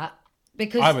agree with that.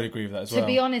 Because I would agree with that as well. To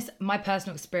be honest, my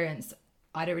personal experience,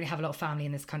 I don't really have a lot of family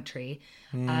in this country.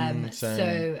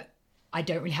 So I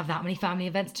don't really have that many family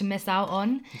events to miss out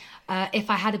on. If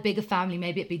I had a bigger family,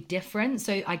 maybe it'd be different.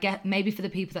 So I get maybe for the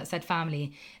people that said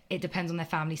family, it depends on their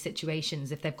family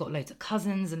situations. If they've got loads of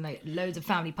cousins and loads of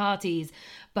family parties,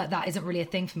 but that isn't really a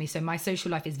thing for me. So my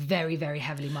social life is very, very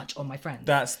heavily much on my friends.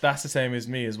 That's the same as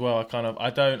me as well.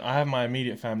 I have my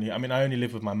immediate family. I mean, I only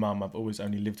live with my mum. I've always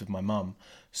only lived with my mum.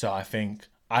 So I think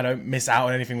I don't miss out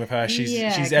on anything with her. She's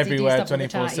everywhere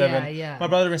 24/7. Yeah. My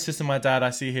brother and sister, my dad,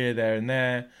 I see here, there and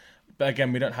there. But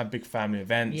again, we don't have big family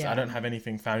events. Yeah. I don't have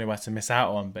anything family-wise to miss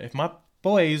out on. But if my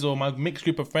boys or my mixed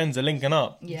group of friends are linking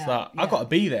up, it's like, I've got to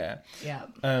be there. Yeah.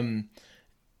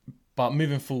 But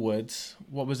moving forward,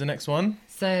 what was the next one?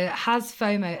 So has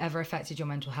FOMO ever affected your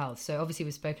mental health? So obviously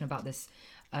we've spoken about this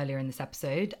earlier in this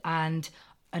episode, and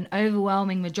an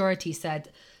overwhelming majority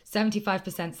said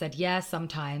 75% said yes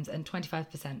sometimes, and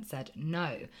 25% said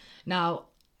no. Now,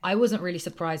 I wasn't really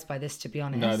surprised by this, to be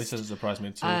honest. No, this doesn't surprise me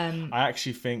at all. I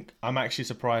actually think I'm actually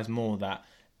surprised more that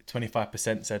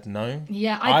 25% said no.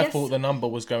 Yeah, I guess, thought the number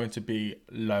was going to be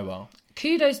lower.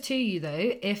 Kudos to you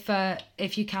though,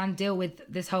 if you can deal with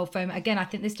this whole FOMO. Again, I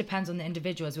think this depends on the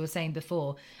individual, as we were saying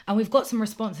before. And we've got some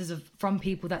responses from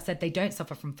people that said they don't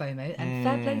suffer from FOMO, and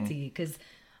fair play to you, because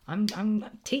I'm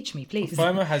teach me, please.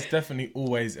 FOMO has definitely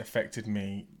always affected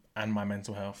me and my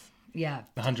mental health. Yeah,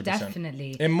 100%.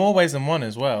 Definitely. In more ways than one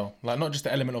as well. Like, not just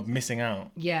the element of missing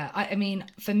out. Yeah, I mean,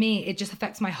 for me, it just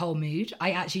affects my whole mood.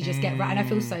 I actually just get and I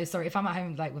feel so sorry. If I'm at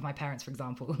home, like with my parents, for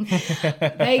example,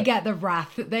 they get the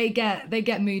wrath. They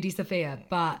get moody Sophia.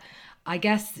 But I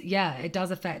guess, yeah, it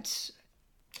does affect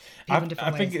people in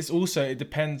different ways. I think it's also, it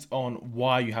depends on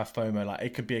why you have FOMO. Like,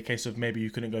 it could be a case of maybe you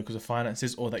couldn't go because of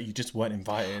finances, or that you just weren't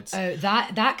invited. Oh,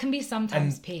 that can be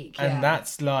sometimes peak. Yeah. And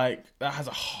that's like, that has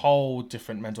a whole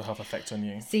different mental health effect on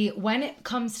you. See, when it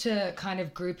comes to kind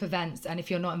of group events, and if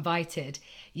you're not invited,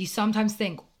 you sometimes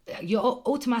think, you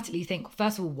automatically think,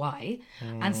 first of all, why?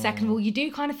 And second of all, you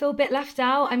do kind of feel a bit left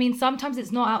out. I mean, sometimes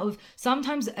it's not out of,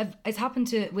 sometimes it's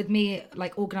happened with me,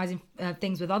 like organising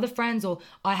things with other friends, or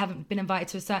I haven't been invited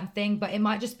to a certain thing, but it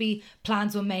might just be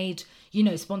plans were made,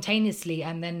 spontaneously,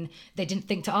 and then they didn't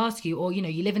think to ask you, or,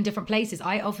 you live in different places.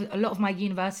 A lot of my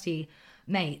university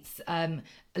mates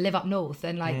live up north,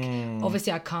 and like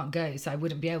obviously I can't go, so I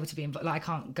wouldn't be able to be I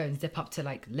can't go and zip up to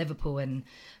like Liverpool and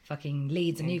fucking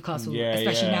Leeds and Newcastle,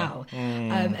 especially now.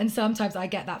 And sometimes I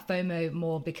get that FOMO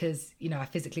more because I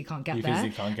physically can't get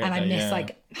there, and I miss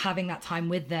like having that time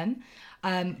with them.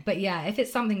 But yeah, if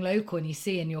it's something local and you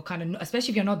see, and you're kind of, especially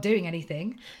if you're not doing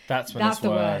anything, that's when it's the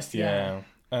worst. Yeah.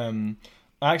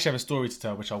 I actually have a story to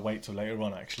tell, which I'll wait till later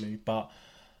on actually, but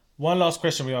one last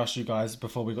question we asked you guys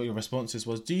before we got your responses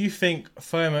was, do you think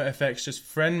FOMO affects just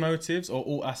friend motives or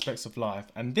all aspects of life?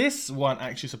 And this one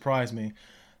actually surprised me.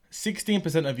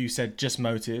 16% of you said just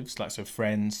motives, like so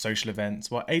friends, social events,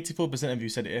 while 84% of you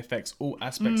said it affects all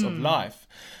aspects of life.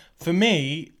 For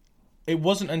me, it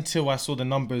wasn't until I saw the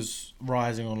numbers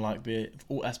rising on like the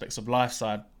all aspects of life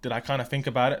side did I kind of think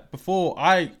about it. Before,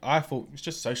 I thought it's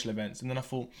just social events. And then I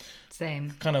thought,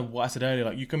 same, kind of what I said earlier,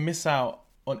 like you can miss out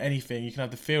on anything. You can have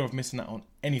the fear of missing out on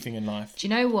anything in life. Do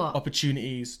you know what?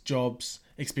 Opportunities, jobs,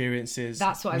 experiences.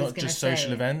 That's what I was going to say. Not just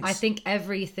social events. I think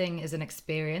everything is an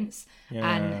experience,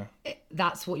 and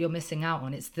that's what you're missing out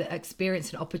on. It's the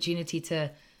experience and opportunity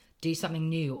to do something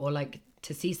new, or like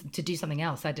to do something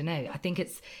else. I don't know. I think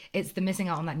it's the missing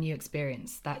out on that new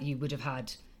experience that you would have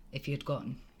had if you'd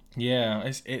gone. Yeah,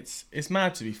 it's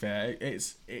mad, to be fair. It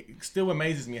still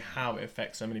amazes me how it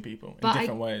affects so many people in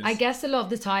different ways. I guess a lot of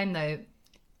the time though,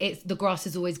 it's the grass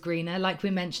is always greener. Like we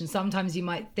mentioned, sometimes you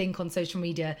might think on social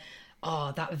media,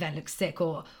 oh, that event looks sick,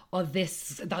 or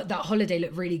that holiday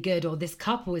looked really good, or this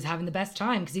couple is having the best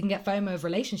time, because you can get FOMO of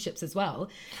relationships as well.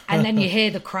 And then you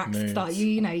hear the cracks start.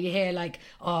 You hear like,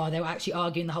 oh, they were actually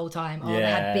arguing the whole time. Oh, they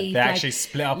had beef. They actually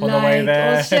split up on the way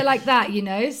there, or shit like that.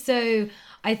 So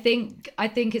I think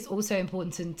it's also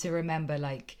important to remember,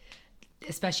 like,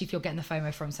 especially if you're getting the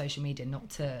FOMO from social media,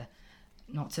 not to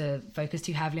focus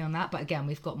too heavily on that. But again,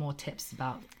 we've got more tips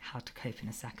about how to cope in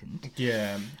a second.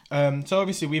 Yeah. So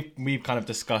obviously we've kind of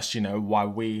discussed, why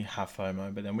we have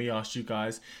FOMO, but then we asked you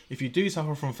guys, if you do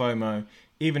suffer from FOMO,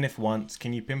 even if once,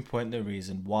 can you pinpoint the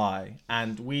reason why?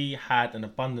 And we had an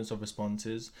abundance of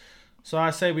responses. So I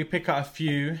say we pick out a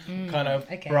few,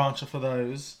 branch off of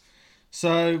those.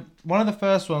 So one of the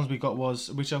first ones we got was,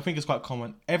 which I think is quite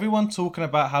common, everyone talking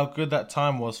about how good that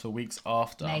time was for weeks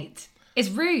after. Mate, it's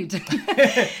rude.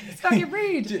 It's fucking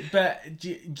rude. But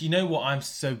do you know what? I'm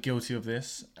so guilty of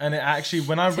this, and it actually,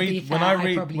 when I read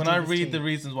the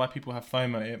reasons why people have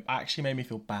FOMO, it actually made me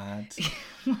feel bad.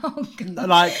 Oh, God.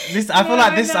 Like this, I feel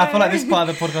like this part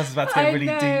of the podcast is about to get really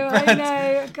deep. I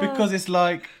know, God. Because it's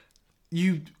like.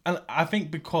 And I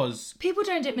think because people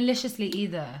don't do it maliciously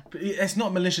either. It's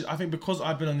not malicious. I think because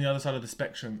I've been on the other side of the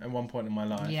spectrum at one point in my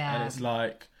life, and it's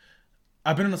like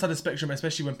I've been on the side of the spectrum,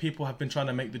 especially when people have been trying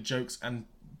to make the jokes and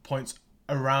points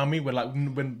around me, where like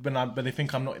when they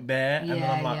think I'm not there, and then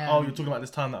I'm like, oh, you're talking about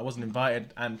this time that I wasn't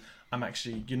invited, and I'm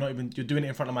actually you're doing it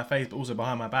in front of my face, but also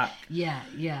behind my back. Yeah.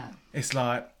 It's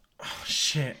like. Oh,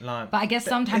 shit, like. But I guess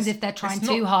sometimes if they're trying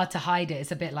too hard to hide it,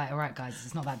 it's a bit like, all right, guys,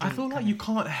 it's not that deep. I feel like you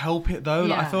can't help it though.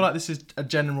 Yeah. Like, I feel like this is a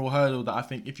general hurdle that I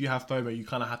think if you have FOMO, you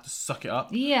kind of have to suck it up.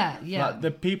 Yeah. Like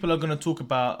the people are going to talk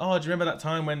about, oh, do you remember that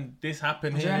time when this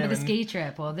happened here? Do you remember the ski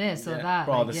trip or this or that?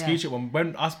 Bro, the ski trip,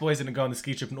 when us boys didn't go on the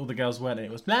ski trip and all the girls went, and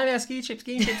it was, blah, blah, ski trip.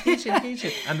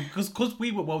 And because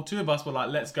two of us were like,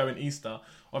 let's go in Easter.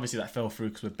 Obviously that fell through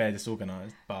because we're bare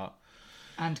disorganised, but...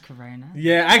 And Corona.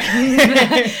 Yeah.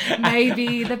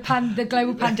 Maybe the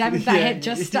global pandemic that hit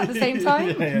just at the same time.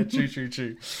 Yeah,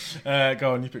 true.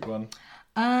 Go on, you pick one.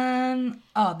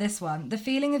 This one. The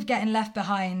feeling of getting left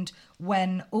behind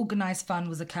when organised fun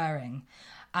was occurring.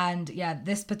 And yeah,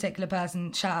 this particular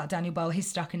person, shout out Daniel Bowl, he's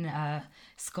stuck in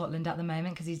Scotland at the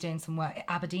moment because he's doing some work at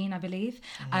Aberdeen, I believe.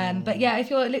 But yeah, if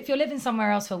you're living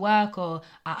somewhere else for work or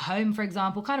at home, for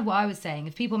example, kind of what I was saying,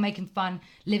 if people are making fun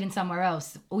living somewhere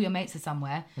else, all your mates are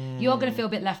somewhere, you're going to feel a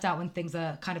bit left out when things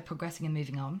are kind of progressing and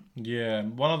moving on. Yeah,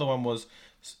 one other one was,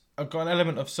 I've got an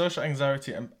element of social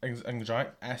anxiety and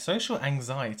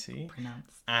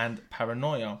and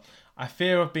paranoia. I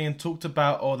fear of being talked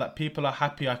about or that people are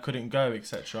happy I couldn't go,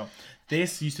 etc.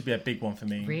 This used to be a big one for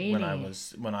me. Really? when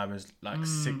I was like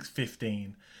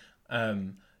 15.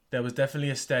 There was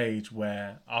definitely a stage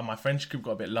where my friendship group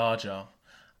got a bit larger,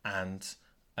 and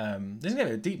this is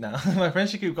getting a bit deep now. My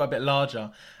friendship group got a bit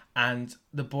larger, and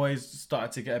the boys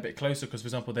started to get a bit closer because, for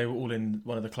example, they were all in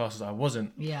one of the classes I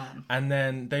wasn't. Yeah. And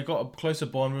then they got a closer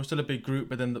bond. We were still a big group,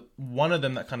 but then one of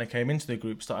them that kind of came into the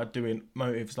group started doing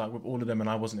motives like with all of them, and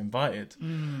I wasn't invited.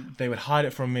 They would hide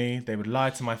it from me. They would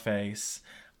lie to my face.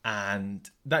 And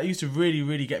that used to really,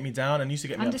 really get me down and used to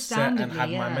get me upset and had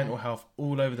my mental health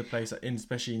all over the place,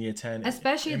 especially in year 10.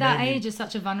 Especially that age is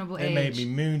such a vulnerable age. It made me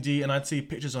moody, and I'd see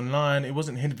pictures online. It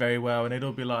wasn't hid very well, and they'd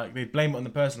all be like, they'd blame it on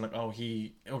the person, like, oh,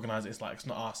 he organised it. It's like, it's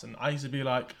not us. And I used to be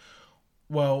like,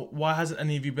 well, why hasn't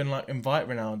any of you been like, invite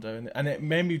Ronaldo? And it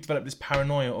made me develop this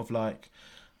paranoia of like,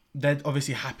 they're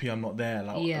obviously happy I'm not there.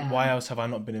 Like, why else have I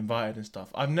not been invited and stuff?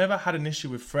 I've never had an issue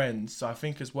with friends, so I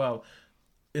think as well,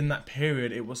 in that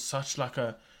period, it was such like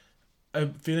a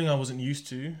feeling I wasn't used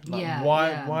to. Like,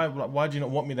 why do you not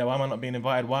want me there? Why am I not being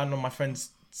invited? Why are none of my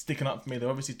friends sticking up for me? They're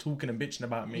obviously talking and bitching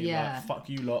about me. Yeah. Like, fuck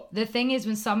you lot. The thing is,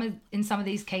 in some of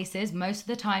these cases, most of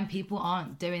the time people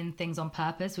aren't doing things on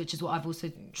purpose, which is what I've also.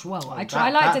 I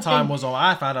found out that time was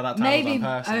on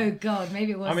purpose. Oh God,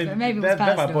 maybe it was. I mean, maybe it was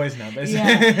personal. They're my boys now, basically.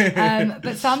 Yeah.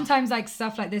 But sometimes, like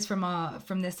stuff like this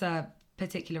from this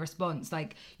particular response,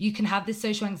 like you can have this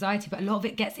social anxiety, but a lot of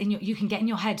it gets in you can get in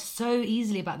your head so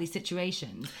easily about these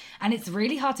situations, and it's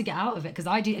really hard to get out of it, because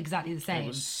I do exactly the same. It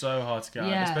was so hard to get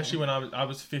out, especially when I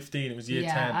was 15. It was year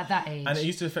 10 at that age, and it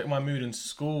used to affect my mood in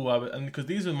school. And because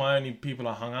these were my only people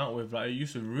I hung out with, like it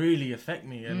used to really affect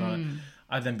me, and like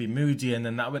I'd then be moody, and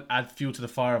then that would add fuel to the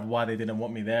fire of why they didn't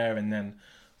want me there. And then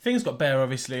things got better,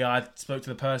 obviously. I spoke to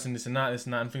the person, this and that,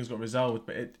 and things got resolved.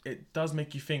 But it does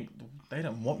make you think, they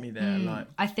don't want me there. Like,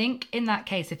 I think in that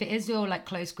case, if it is your like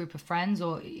close group of friends,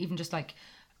 or even just like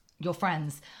your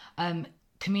friends,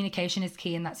 communication is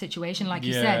key in that situation. Like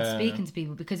you Yeah. said, speaking to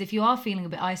people, because if you are feeling a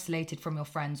bit isolated from your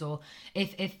friends, or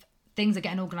if things are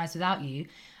getting organized without you,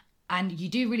 and you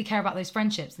do really care about those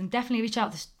friendships, then definitely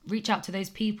reach out to those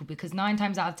people, because 9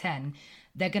 times out of 10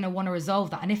 they're going to want to resolve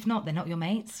that. And if not, they're not your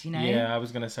mates, you know? Yeah, I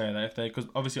was going to say that because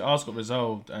obviously ours got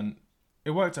resolved and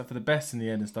it worked out for the best in the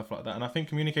end and stuff like that. And I think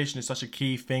communication is such a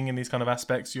key thing in these kind of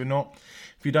aspects.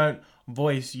 If you don't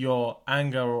voice your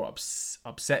anger or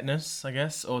upsetness, I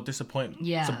guess, or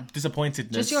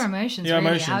disappointedness. Just your emotions, Your really.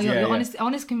 emotions, How your yeah.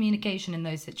 honest communication in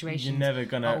those situations. You're never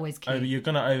gonna are always key. you're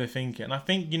gonna overthink it. And I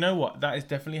think, you know what, that has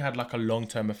definitely had like a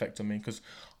long-term effect on me, because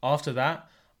after that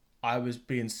I was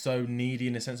being so needy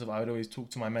in the sense of I would always talk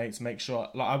to my mates, make sure,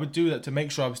 like I would do that to make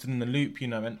sure I was still in the loop, you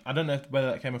know. And I don't know whether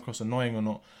that came across annoying or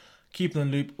not. Keeping in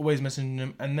the loop, always messaging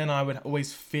them, and then I would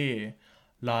always fear,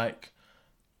 like,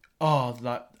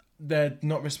 like they're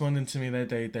not responding to me,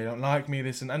 they don't like me,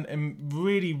 this and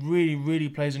really, really, really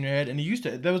plays in your head. And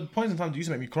there was points in time that used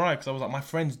to make me cry, because I was like, my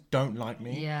friends don't like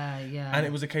me. Yeah. And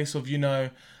it was a case of,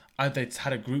 they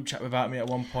had a group chat without me at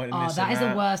one point. And that is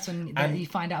the worst when you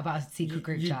find out about a secret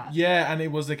group chat. Yeah, and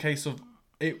it was a case of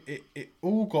it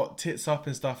all got tits up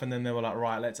and stuff, and then they were like,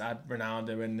 right, let's add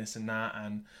Ronaldo and this and that.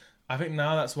 And I think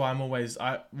now that's why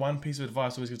one piece of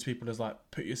advice I always give to people is like,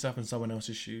 put yourself in someone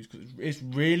else's shoes, because it's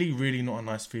really, really not a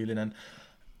nice feeling. And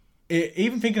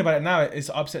even thinking about it now, it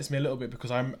upsets me a little bit,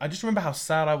 because I just remember how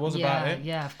sad I was about it.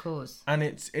 Yeah, of course. And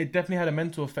it definitely had a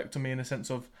mental effect on me in the sense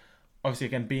of, obviously,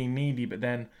 again, being needy, but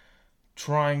then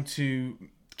trying to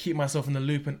keep myself in the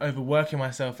loop and overworking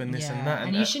myself in this and that.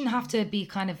 And you shouldn't have to be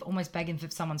kind of almost begging for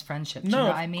someone's friendship. Do you know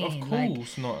what I mean? Of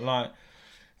course not. Like,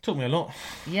 it took me a lot.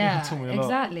 Yeah, It took me a lot.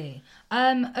 exactly.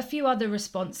 A few other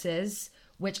responses,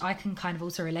 which I can kind of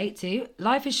also relate to.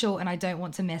 Life is short and I don't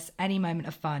want to miss any moment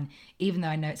of fun, even though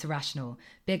I know it's irrational.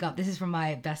 Big up. This is from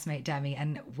my best mate, Demi,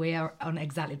 and we are on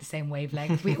exactly the same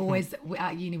wavelength.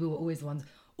 At uni, we were always the ones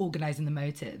organising the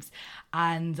motives.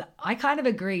 And I kind of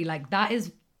agree. Like, that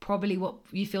is probably what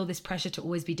you feel, this pressure to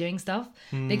always be doing stuff,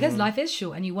 because life is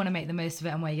short and you want to make the most of it,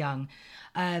 and we're young.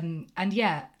 And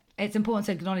yeah, it's important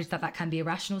to acknowledge that can be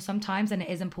irrational sometimes, and it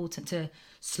is important to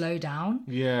slow down.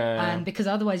 Yeah. Because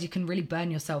otherwise you can really burn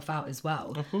yourself out as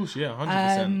well. Of course, yeah,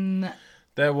 100%.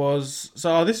 There was...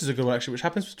 this is a good one, actually, which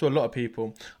happens to a lot of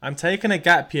people. I'm taking a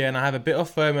gap year and I have a bit of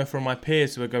FOMO from my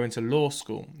peers who are going to law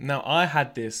school. Now, I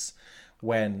had this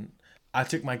when I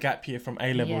took my gap year from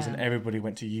A-levels and everybody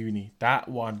went to uni. That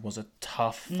one was a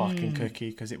tough fucking cookie,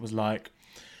 because it was like...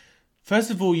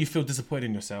 First of all, you feel disappointed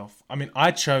in yourself. I mean,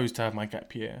 I chose to have my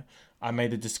gap year. I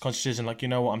made a conscious decision, like, you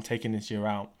know what, I'm taking this year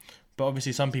out. But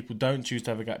obviously, some people don't choose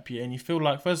to have a gap year, and you feel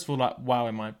like, first of all, like, wow,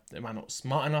 am I not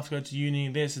smart enough to go to uni,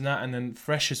 this and that, and then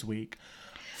freshers week,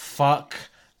 fuck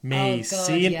me,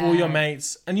 seeing all your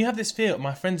mates, and you have this fear,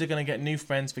 my friends are gonna get new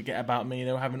friends, forget about me,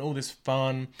 they were having all this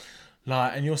fun.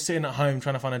 Like, and you're sitting at home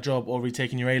trying to find a job, or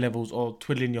retaking your A-levels, or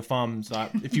twiddling your thumbs.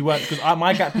 Like, if you work, because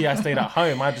my gap year, I stayed at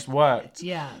home. I just worked.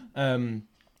 Yeah.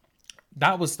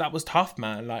 That was tough,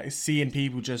 man. Like, seeing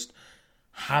people just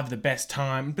have the best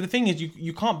time. But the thing is,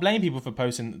 you can't blame people for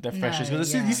posting their freshers,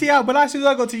 because you see how, as soon as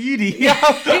I got to uni,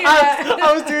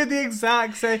 I was doing the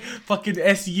exact same fucking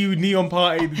SU neon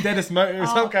party, the deadest motives.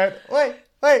 I'm going,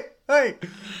 wait.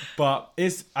 But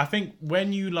I think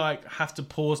when you like have to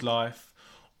pause life,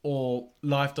 or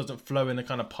life doesn't flow in the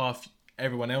kind of path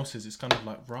everyone else's, it's kind of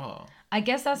like, rah. I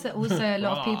guess that's also a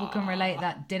lot of people can relate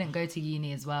that didn't go to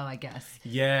uni as well, I guess.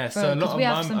 Yeah, so a lot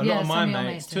of my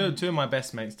mates, two of my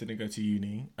best mates didn't go to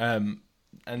uni. And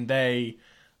I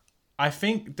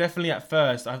think definitely at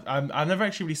first, I've never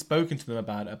actually really spoken to them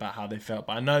about how they felt,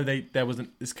 but I know there was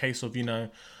this case of,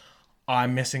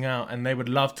 I'm missing out, and they would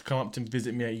love to come up to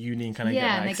visit me at uni and kind of get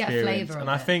that experience. Get a flavour of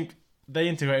it. I think they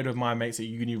integrated with my mates at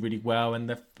uni really well,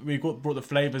 and we brought the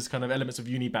flavours, kind of elements of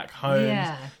uni back home.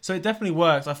 Yeah. So it definitely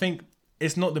works. I think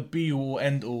it's not the be-all,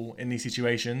 end-all in these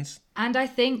situations. And I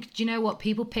think, do you know what?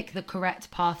 People pick the correct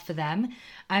path for them.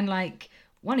 And, like,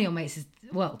 one of your mates is,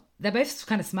 well, they're both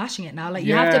kind of smashing it now. Like,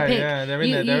 you have to pick... Yeah, they're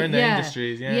in their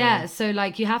industries. Yeah, so,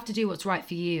 like, you have to do what's right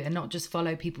for you and not just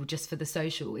follow people just for the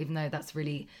social, even though that's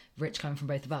really rich coming from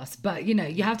both of us. But,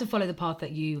 you have to follow the path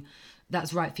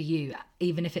that's right for you,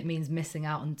 even if it means missing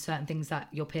out on certain things that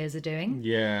your peers are doing.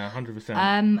 Yeah,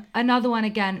 100%. Another one,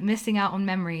 again, missing out on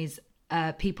memories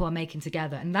people are making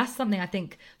together. And that's something I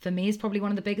think, for me, is probably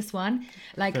one of the biggest one.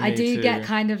 Like, I do get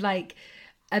kind of, like,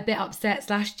 a bit upset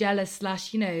 / jealous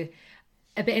 /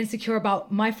 a bit insecure about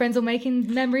my friends all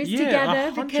making memories Yeah,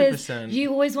 together, because 100%.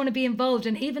 you always want to be involved.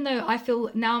 And even though I feel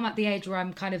now I'm at the age where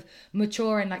I'm kind of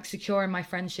mature and like secure in my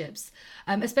friendships,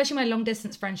 especially my long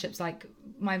distance friendships, like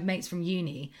my mates from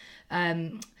uni,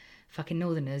 fucking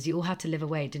northerners, you all had to live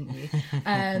away, didn't you?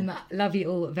 Love you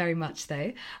all very much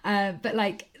though. But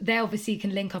like they obviously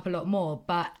can link up a lot more,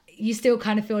 but you still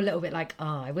kind of feel a little bit like,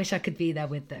 oh, I wish I could be there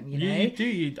with them, you know? You do,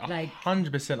 you Like-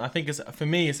 100%. I think for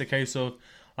me, it's a case of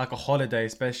like a holiday,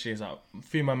 especially. It's like a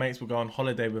few of my mates will go on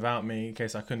holiday without me in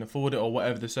case I couldn't afford it or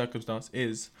whatever the circumstance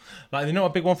is. Like, you know what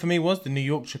a big one for me was? The New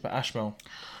York trip at Ashmore.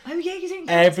 Oh yeah, you didn't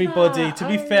get Everybody, that. to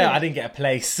be Oh. fair, I didn't get a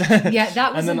place. Yeah,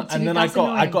 that was and then I that's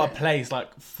got annoying, a but- place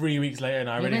like 3 weeks later, and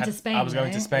I going to Spain, I was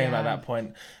going to right? Spain Yeah. at that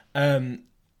point.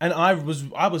 And I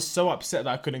was so upset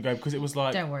that I couldn't go because it was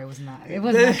like Don't worry, it wasn't that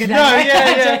good. no, anyway.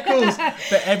 yeah, of course.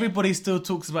 But everybody still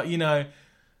talks about,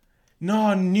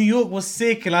 no, New York was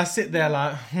sick, and I sit there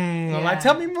like, I'm like,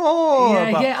 tell me more.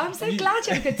 Yeah, But yeah. I'm so glad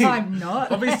you had a good time.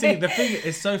 Not Obviously, the thing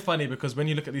is so funny because when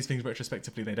you look at these things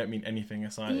retrospectively, they don't mean anything.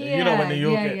 It's like, you know, when New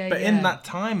York, but in yeah. that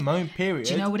time period,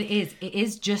 Do you know what it is? It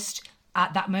is just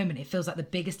at that moment, it feels like the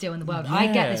biggest deal in the world. I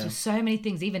get this Yeah. with so many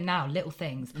things, even now, little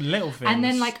things. little things. And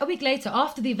then, like a week later,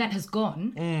 after the event has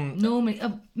gone, normally,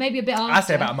 maybe a bit after. I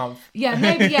say about a month. Yeah,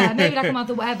 maybe like a month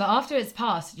or whatever. After it's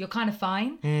passed, you're kind of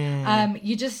fine.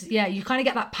 You just, you kind of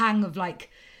get that pang of like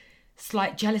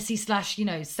slight jealousy /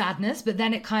 sadness, but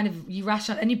then it kind of, you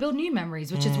rationalize and you build new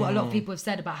memories, which is what a lot of people have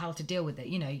said about how to deal with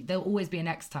it. There'll always be a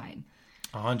next time.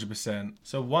 100%.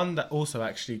 So one that also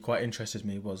actually quite interested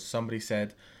me was somebody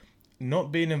said,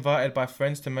 not being invited by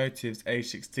friends to motives age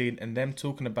 16 and them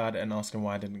talking about it and asking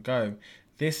why I didn't go.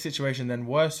 This situation then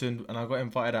worsened and I got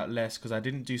invited out less because I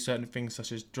didn't do certain things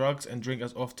such as drugs and drink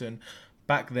as often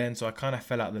back then, so I kind of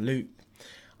fell out of the loop.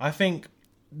 I think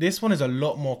this one is a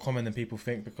lot more common than people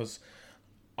think because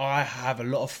I have a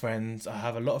lot of friends. I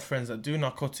have a lot of friends that do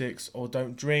narcotics or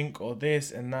don't drink or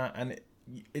this and that, and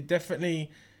it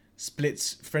definitely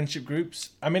splits friendship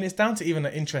groups. I mean, it's down to even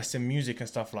an interest in music and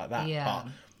stuff like that. Yeah.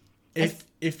 But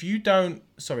if you don't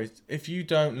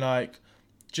like,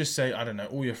 just say, I don't know,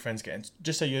 all your friends get into,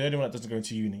 just say you're the only one that doesn't go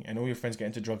into uni and all your friends get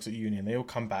into drugs at uni and they all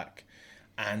come back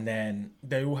and then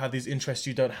they all have these interests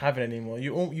you don't have it anymore.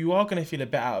 You are going to feel a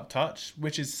bit out of touch,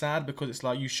 which is sad because it's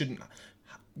like you shouldn't.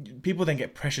 People then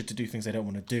get pressured to do things they don't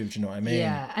want to do. Do you know what I mean?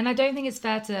 Yeah, and I don't think it's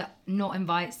fair to not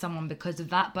invite someone because of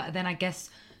that. But then I guess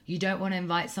you don't want to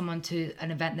invite someone to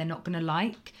an event they're not going to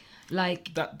like.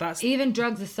 Like That's even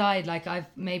drugs aside, like I've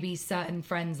maybe certain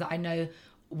friends that I know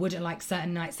wouldn't like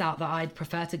certain nights out that I'd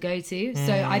prefer to go to.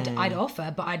 So I'd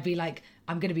offer, but I'd be like,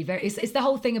 I'm going to be very... It's the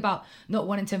whole thing about not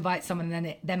wanting to invite someone and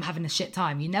then them having a shit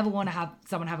time. You never want to have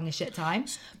someone having a shit time.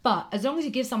 But as long as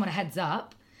you give someone a heads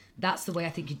up, that's the way I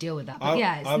think you deal with that. But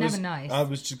it's never nice. I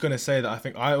was just going to say that I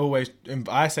think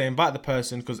I say invite the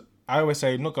person because I always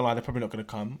say, not going to lie, they're probably not going to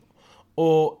come.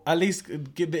 Or at least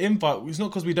give the invite. It's not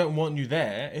because we don't want you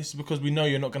there. It's because we know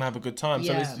you're not going to have a good time.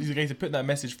 Yeah. So it's a case of putting that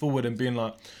message forward and being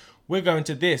like, we're going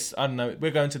to this, I don't know,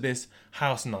 we're going to this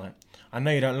house night. I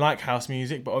know you don't like house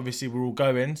music, but obviously we're all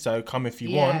going, so come if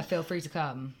you want. Feel free to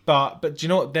come. But do you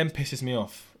know what then pisses me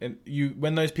off?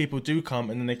 When those people do come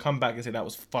and then they come back and say that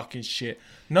was fucking shit.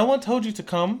 No one told you to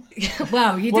come.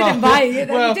 Well, you did invite. You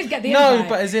did get the invite. No,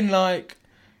 but as in like...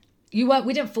 We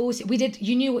didn't force it.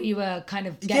 You knew what you were kind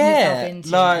of getting yourself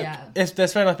into. If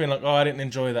there's fair enough being like, oh, I didn't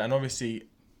enjoy that, and obviously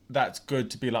that's good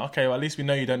to be like, okay, well at least we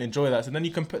know you don't enjoy that. So then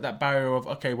you can put that barrier of,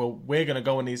 okay, well we're gonna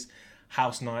go on these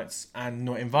house nights and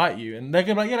not invite you, and they're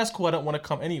gonna be like, yeah, that's cool, I don't want to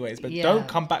come anyways, but don't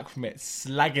come back from it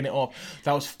slagging it off.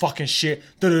 That was fucking shit.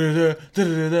 Bro,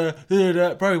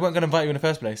 we weren't gonna invite you in the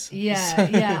first place.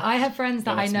 Yeah. I have friends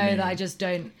that I That's know me. that I just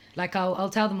don't like. I'll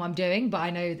tell them what I'm doing, but I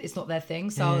know it's not their thing,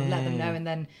 so I'll let them know, and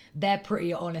then they're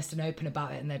pretty honest and open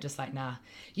about it, and they're just like, nah,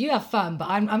 you have fun, but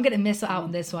I'm gonna miss out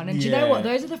on this one. And do you know what?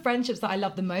 Those are the friendships that I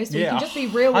love the most. Where you can just be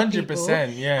real with people.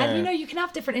 100%, yeah. And you can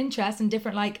have different interests and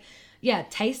different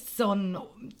tastes on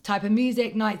type of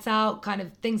music, nights out, kind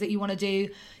of things that you want to do,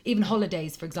 even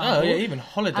holidays, for example. Oh yeah, even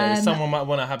holidays. Someone might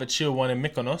want to have a chill one in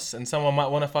Mykonos, and someone might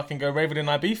want to fucking go raving in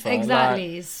Ibiza.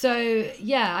 Exactly. So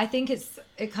yeah, I think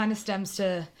it kind of stems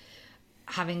to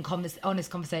having honest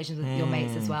conversations with your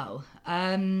mates as well.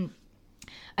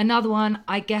 Another one,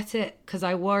 I get it because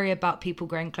I worry about people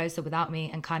growing closer without me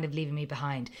and kind of leaving me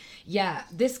behind. Yeah,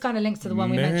 this kind of links to the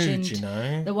one we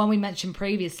mentioned. The one we mentioned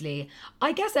previously.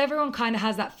 I guess everyone kind of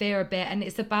has that fear a bit, and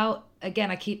it's about,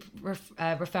 again, I keep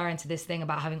referring to this thing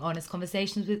about having honest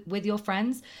conversations with your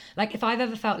friends. Like if I've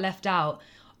ever felt left out,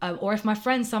 or if my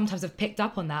friends sometimes have picked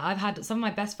up on that. I've had some of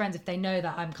my best friends, if they know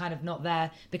that I'm kind of not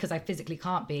there because I physically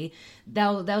can't be,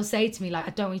 they'll say to me like, I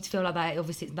don't want you to feel like that.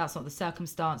 Obviously, that's not the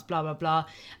circumstance, blah, blah, blah.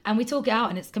 And we talk it out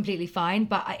and it's completely fine.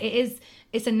 But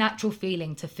it's a natural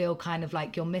feeling to feel kind of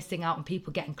like you're missing out on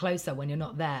people getting closer when you're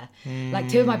not there. Like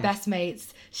 2 of my best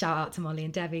mates, shout out to Molly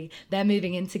and Debbie, they're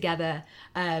moving in together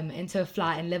into a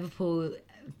flat in Liverpool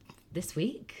this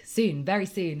week, soon, very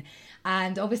soon.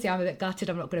 And obviously I'm a bit gutted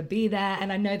I'm not going to be there,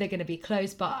 and I know they're going to be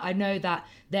close, but I know that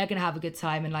they're going to have a good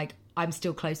time, and like I'm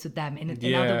still close with them in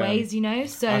other ways, you know.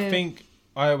 So I think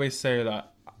I always say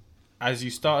that as you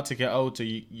start to get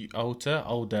older,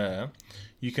 older,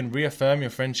 you can reaffirm your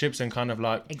friendships and kind of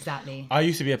like, exactly. I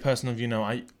used to be a person of, you know,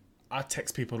 I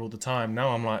text people all the time. Now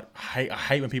I'm like, I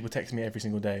hate when people text me every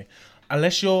single day.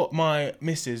 Unless you're my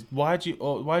missus, why do you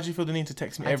feel the need to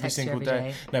text me every single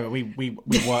day? No, but we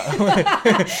work.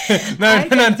 I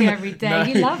text you every day. No,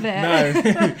 you love it.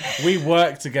 No, we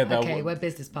work together. Okay, we're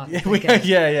business partners.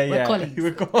 Yeah. We're colleagues.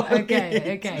 We're colleagues.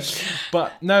 Okay.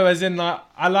 But no, as in like,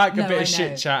 I like a bit of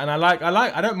shit chat, and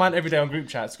I don't mind every day on group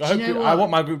chats. I want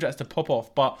my group chats to pop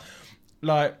off, but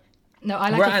like. No,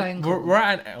 I like a phone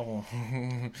call.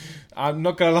 I'm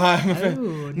not gonna lie.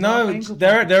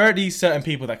 There are these certain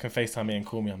people that can FaceTime me and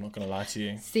call me. I'm not gonna lie to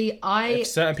you. See, if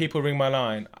certain people ring my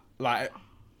line, like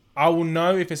I will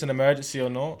know if it's an emergency or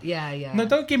not. Yeah. No,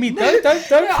 don't give me don't pull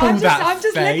that. I'm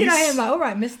just face. looking at him like, all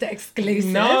right, Mr. Exclusive.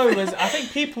 No, I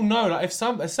think people know. Like, if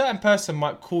a certain person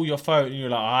might call your phone, and you're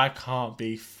like, I can't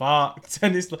be fucked,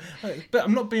 and it's like, but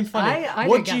I'm not being funny.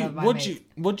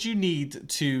 What do you need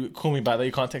to call me about that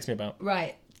you can't text me about?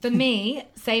 Right. For me,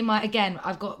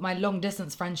 I've got my long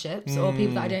distance friendships or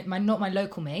people that not my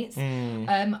local mates.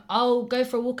 I'll go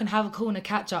for a walk and have a call and a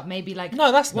catch up, maybe like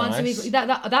that's once nice. a week.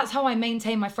 That's how I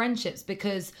maintain my friendships,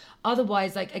 because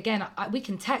otherwise, like again, we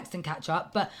can text and catch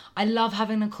up, but I love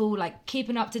having a call, like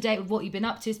keeping up to date with what you've been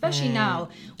up to, especially now.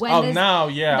 When now,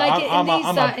 yeah, like, I'm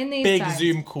a big times.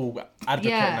 Zoom call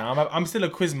advocate now. I'm still a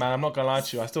quiz man. I'm not gonna lie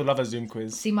to you. I still love a Zoom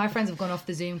quiz. See, my friends have gone off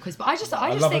the Zoom quiz, but I just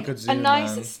love think a good Zoom, a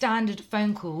nice man. Standard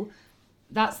phone call.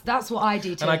 That's what I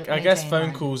do. And I guess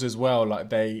phone calls as well,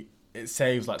 like it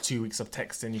saves like 2 weeks of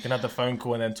texting. You can have the phone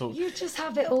call and then talk. You just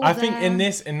have it all. I think in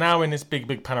this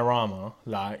big panorama,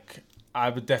 like I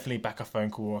would definitely back a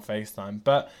phone call or a FaceTime,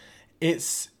 but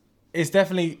it's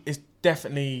definitely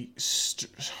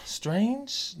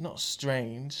strange, not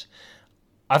strange.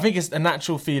 I think it's a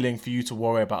natural feeling for you to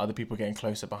worry about other people getting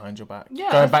closer behind your back.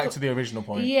 Yeah, going back to the original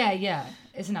point. Yeah,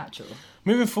 it's natural.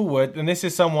 Moving forward, and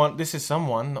something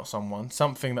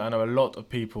that I know a lot of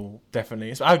people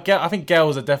definitely. I think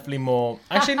girls are definitely more.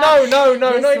 Actually, no,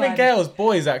 not even girls.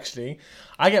 Boys, actually.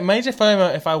 I get major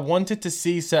FOMO if I wanted to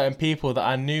see certain people that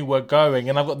I knew were going,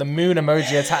 and I've got the moon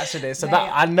emoji attached to this, so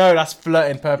that I know that's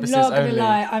flirting purposes only. Not gonna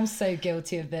lie, I'm so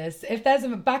guilty of this. If there's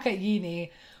back at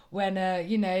uni. When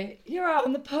you're out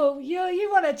on the pool, you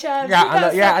want a chance.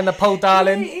 And the pole,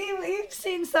 darling. You've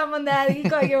seen someone there. You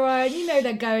got your own. You know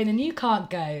they're going, and you can't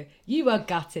go. You are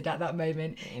gutted at that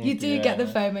moment. You do get the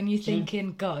foam, and you're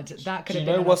thinking, God, that could have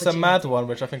been. You know what's a mad one,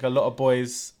 which I think a lot of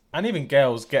boys and even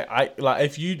girls get.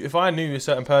 If I knew a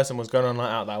certain person was going on a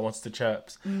night out that I wanted to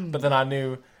chirps, but then I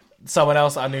knew. Someone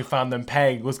else I knew found them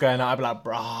peg was going out. I'd be like,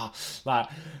 brah,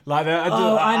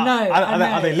 I know.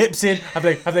 Are they lip sync? Have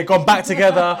they gone back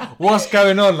together? What's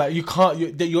going on? Like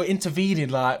you're intervening.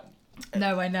 Like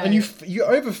no, I know. And you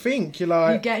overthink. You're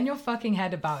like you get in your fucking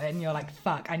head about it, and you're like,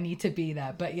 fuck, I need to be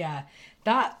there. But yeah,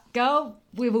 that girl,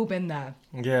 we've all been there.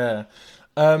 Yeah.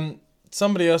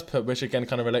 Somebody else put, which again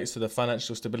kind of relates to the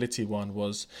financial stability one,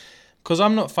 was. Because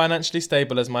I'm not financially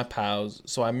stable as my pals,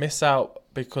 so I miss out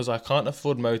because I can't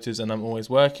afford motors and I'm always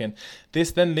working.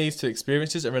 This then leads to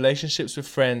experiences and relationships with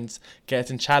friends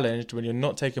getting challenged when you're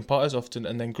not taking part as often,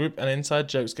 and then group and inside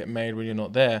jokes get made when you're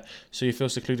not there, so you feel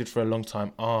secluded for a long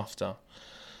time after.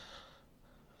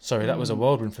 Sorry, that was a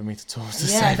whirlwind for me to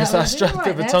say. Because I struck a bit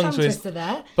of a tongue twist.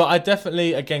 But I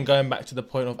definitely, again, going back to the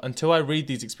point of, until I read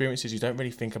these experiences, you don't really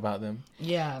think about them.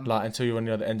 Yeah. Like, until you're on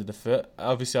the other end of the foot.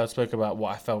 Obviously, I spoke about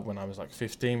what I felt when I was like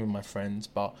 15 with my friends,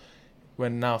 but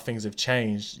when now things have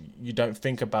changed, you don't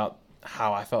think about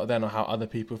how I felt then or how other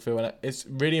people feel. And it's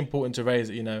really important to raise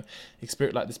that,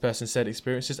 experience, like this person said,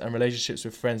 experiences and relationships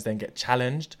with friends then get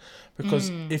challenged,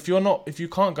 because if you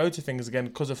can't go to things again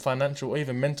because of financial or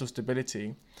even mental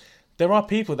stability, there are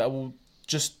people that will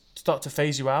just start to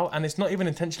phase you out, and it's not even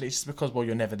intentionally, it's just because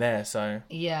you're never there. So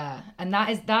yeah, and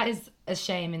that is a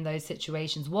shame in those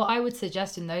situations. What I would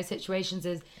suggest in those situations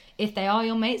is, if they are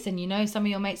your mates and some of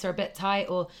your mates are a bit tight,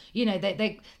 or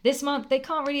they this month they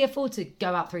can't really afford to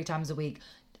go out 3 times a week,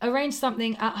 arrange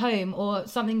something at home or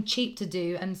something cheap to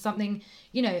do and something,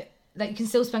 you know, that you can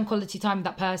still spend quality time with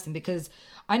that person. Because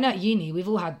I know at uni, we've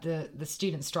all had the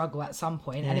student struggle at some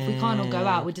point. And if we can't all go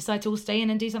out, we decide to all stay in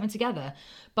and do something together.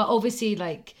 But obviously,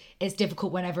 like, it's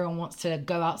difficult when everyone wants to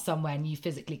go out somewhere and you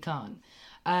physically can't.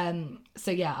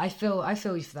 So yeah, I feel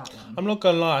you for that one. I'm not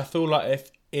gonna lie. I feel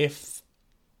like if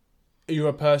you're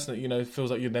a person that, you know,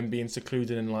 feels like you're then being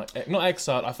secluded and like not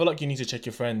exiled, I feel like you need to check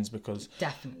your friends, because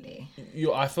Definitely.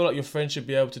 I feel like your friends should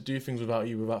be able to do things without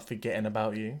you, without forgetting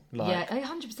about you. Like, Yeah,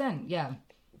 100%. Yeah.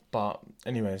 But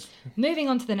anyways, Moving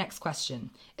on to the next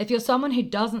question. If you're someone who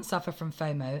doesn't suffer from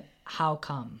FOMO, how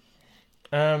come?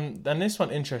 and this one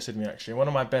interested me actually. One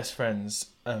of my best friends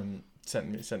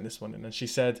sent this one in, and she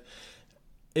said,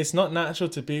 "It's not natural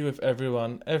to be with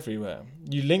everyone everywhere.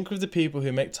 You link with the people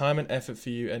who make time and effort for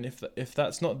you, and if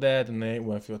that's not there, then they ain't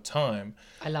worth your time."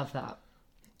 I love that.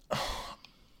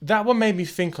 That one made me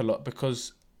think a lot,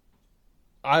 because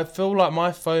I feel like my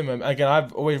FOMO, again,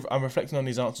 I'm reflecting on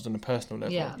these answers on a personal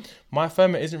level. Yeah. My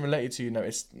FOMO isn't related to, you know,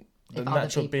 it's the If other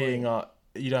natural people- being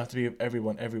you don't have to be with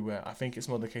everyone everywhere. I think it's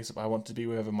more the case of I want to be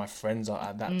wherever my friends are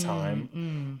at that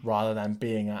time, rather than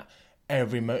being at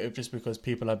every motive just because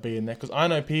people are being there. Because I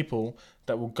know people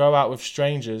that will go out with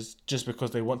strangers just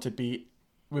because they want to be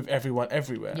with everyone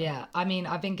everywhere. Yeah, I mean,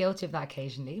 I've been guilty of that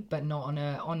occasionally, but not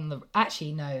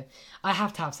actually, no. I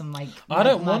have to have some, like, I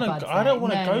don't want buds to. I don't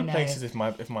want to there. go No. places if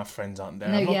my friends aren't there.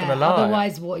 No, I'm not yeah, gonna lie.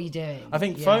 otherwise what are you doing? I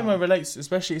think Yeah. FOMO relates,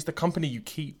 especially it's the company you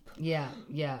keep. Yeah.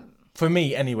 For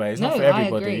me, anyway, it's not for I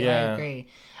everybody. agree, Yeah. I agree.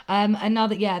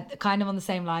 Another, kind of on the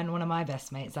same line, one of my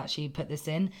best mates actually put this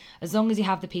in. As long as you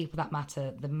have the people that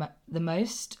matter the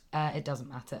most, it doesn't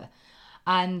matter.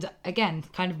 And again,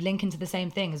 kind of linking to the same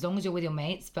thing, as long as you're with your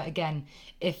mates. But again,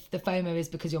 if the FOMO is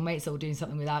because your mates are all doing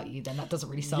something without you, then that doesn't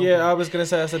really solve it. Yeah, I was gonna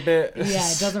say that's a bit. Yeah,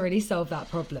 it doesn't really solve that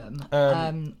problem.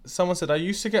 Someone said, I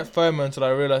used to get FOMO until I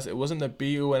realised it wasn't the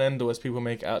be-all and end-all as people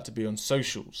make it out to be on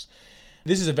socials.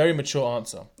 This is a very mature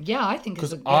answer. Yeah, I think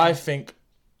Because I think,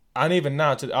 and even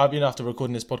now, after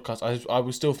recording this podcast, I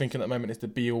was still thinking at the moment it's the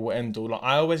be-all and end-all. Like,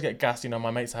 I always get gassed, you know,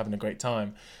 my mates are having a great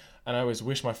time. And I always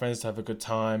wish my friends to have a good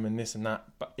time and this and that.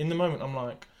 But in the moment, I'm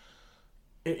like,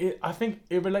 I think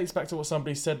it relates back to what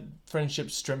somebody said,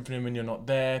 friendships strengthening when you're not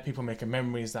there, people making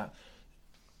memories that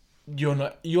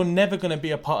you're never going to be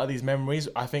a part of. These memories,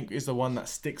 I think, is the one that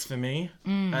sticks for me.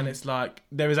 And it's like,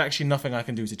 there is actually nothing I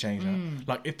can do to change that.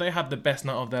 Like, if they have the best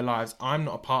night of their lives, I'm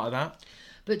not a part of that.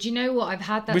 But do you know what? I've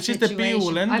had that Which situation. is the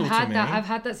be-all, end-all to me. I've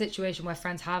had that situation where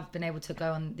friends have been able to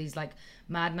go on these, like,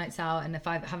 mad nights out, and if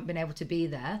I haven't been able to be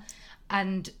there,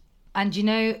 and you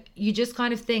know, you just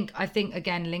kind of think, I think,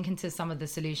 again, linking to some of the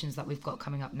solutions that we've got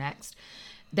coming up next,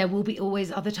 there will be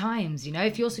always other times, you know?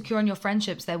 If you're secure in your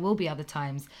friendships, there will be other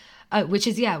times. Which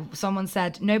is, someone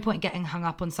said, no point getting hung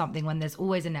up on something when there's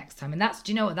always a next time. And that's,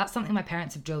 do you know what? That's something my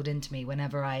parents have drilled into me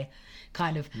whenever I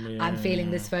kind of am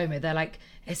feeling this FOMO. They're like,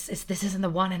 this isn't the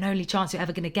one and only chance you're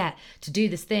ever going to get to do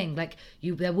this thing. Like,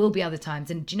 there will be other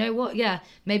times. And do you know what? Yeah,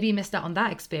 maybe you missed out on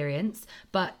that experience,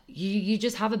 but you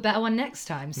just have a better one next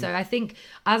time. So I think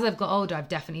as I've got older, I've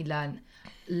definitely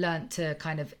learned to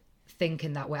kind of think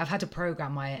in that way. I've had to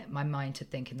program my mind to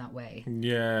think in that way.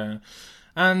 Yeah.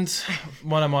 And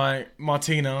one of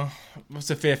Martina,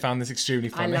 Sophia found this extremely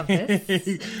funny. I love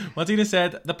this. Martina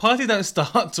said, the party don't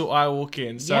start till I walk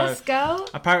in. So Yes, girl.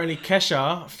 apparently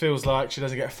Kesha feels like she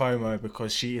doesn't get FOMO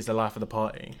because she is the life of the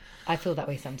party. I feel that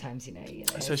way sometimes, you know.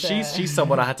 So she's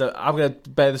someone I'm going to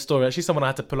bear the story. She's someone I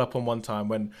had to pull up on one time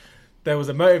when there was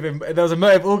a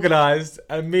motive organised,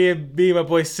 and me and my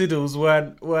boy Siddles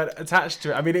weren't attached to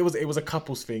it. I mean, it was a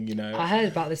couples thing, you know. I heard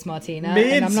about this, Martina,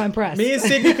 and I'm not impressed. Me and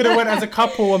Sydney could have went as a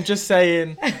couple. I'm just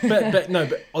saying, but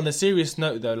on a serious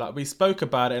note though, like, we spoke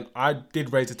about it, and I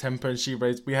did raise a temper,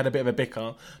 and we had a bit of a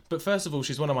bicker. But first of all,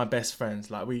 she's one of my best friends.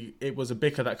 Like, it was a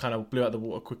bicker that kind of blew out the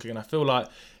water quickly, and I feel like,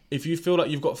 if you feel like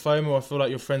you've got FOMO, or feel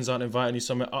like your friends aren't inviting you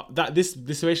somewhere, this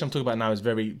situation I'm talking about now is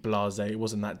very blasé. It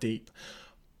wasn't that deep.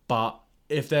 But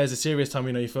if there's a serious time,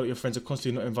 you know, you feel like your friends are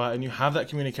constantly not inviting you, have that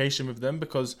communication with them,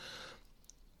 because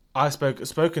I've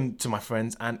spoken to my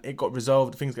friends and it got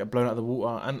resolved. Things get blown out of the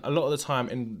water, and a lot of the time,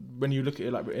 when you look at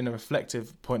it like in a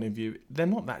reflective point of view, they're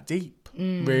not that deep,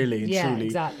 really and truly.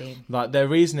 Exactly. Like, their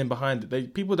reasoning behind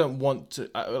it, people don't want to,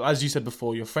 as you said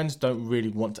before, your friends don't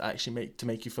really want to actually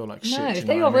make you feel like shit. No, if you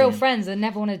they're know your what I real mean? friends, they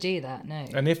never want to do that. No,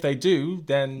 And if they do,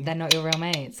 then they're not your real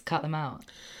mates. Cut them out.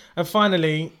 And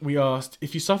finally, we asked,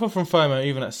 if you suffer from FOMO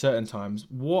even at certain times,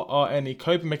 what are any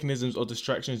coping mechanisms or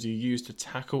distractions you use to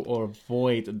tackle or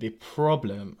avoid the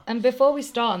problem? And before we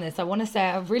start on this, I want to say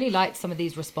I really liked some of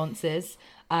these responses.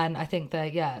 And I think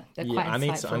they're quite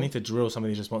insightful. I need to drill some of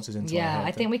these responses into my head.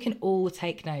 I think we can all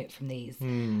take note from these. Do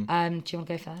you want to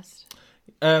go first?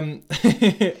 I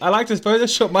like to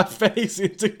Photoshop my face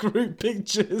into group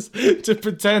pictures to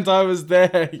pretend I was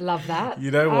there. Love that.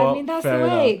 You know what? I mean, that's the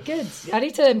way. Good. I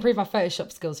need to improve my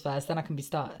Photoshop skills first, then I can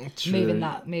moving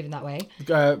that way.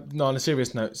 No, on a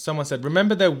serious note, someone said,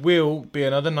 remember there will be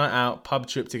another night out, pub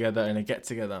trip together and a get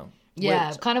together.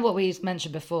 Yeah, kind of what we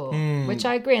mentioned before, which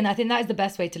I agree. And I think that is the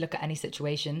best way to look at any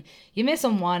situation. You miss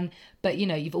on one, but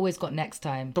you've always got next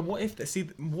time. But what if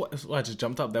I just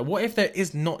jumped up there. What if there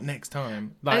is not next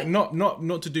time? Like not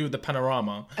to do with the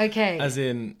panorama. Okay. As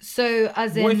in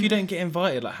what if you don't get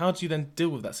invited? Like how do you then deal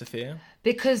with that, Sophia?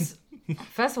 Because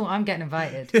first of all, I'm getting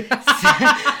invited.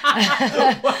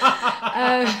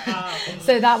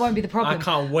 So that won't be the problem. I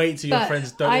can't wait till your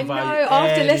friends don't invite you I know,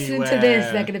 after listening to this,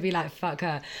 anywhere. they're going to be like, fuck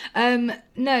her.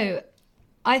 No,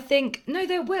 I think, no,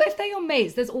 if they're your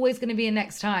mates, there's always going to be a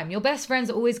next time. Your best friends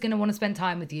are always going to want to spend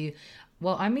time with you.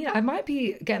 Well, I mean, I might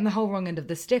be getting the whole wrong end of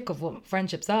the stick of what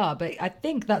friendships are, but I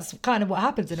think that's kind of what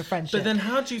happens in a friendship. But then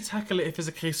how do you tackle it if it's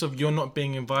a case of you're not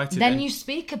being invited? Then you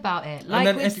speak about it,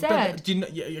 like we said.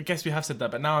 I guess we have said that,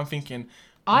 but now I'm thinking...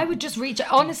 I would just reach...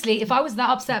 Honestly, if I was that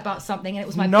upset about something and it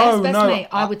was my best mate,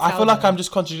 I would tell I feel like them. I'm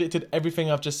just contradicted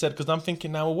everything I've just said because I'm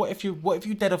thinking now, well, what if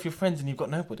you dead off your friends and you've got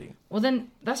nobody? Well,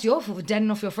 then that's your fault for deading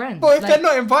off your friends. Well, if they're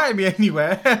not inviting me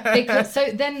anywhere...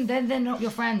 so then they're not your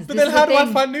friends. But then how do I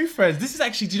find new friends? This is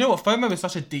actually... Do you know what? FOMO is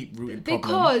such a deep-rooted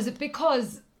problem.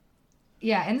 Because...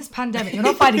 Yeah, in this pandemic, you're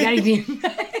not finding anything.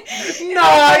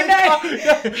 No.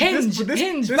 Hinge,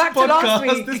 This back to last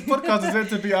week. This podcast is meant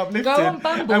to be uplifting. Go on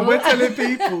Bumble. And we're telling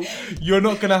people you're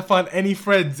not gonna find any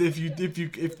friends if you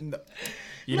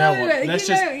know what? Let's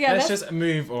just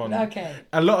move on. Okay.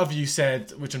 A lot of you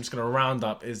said, which I'm just gonna round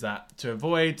up, is that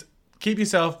to keep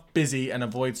yourself busy and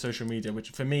avoid social media, which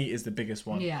for me is the biggest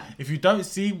one. Yeah. If you don't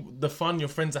see the fun your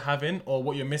friends are having, or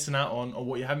what you're missing out on, or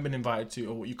what you haven't been invited to,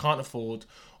 or what you can't afford,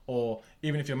 or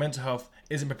even if your mental health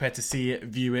isn't prepared to see it,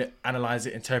 view it, analyze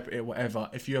it, interpret it, whatever,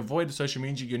 if you avoid the social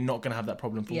media, you're not going to have that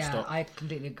problem, full stop. Yeah, I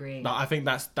completely agree. Like, I think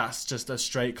that's just a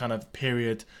straight kind of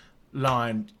period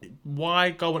line.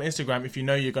 Why go on Instagram if you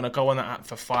know you're going to go on that app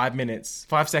for 5 minutes,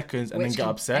 5 seconds, and then get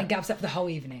upset? And get upset for the whole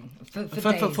evening.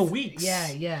 For weeks.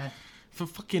 Yeah. For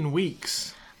fucking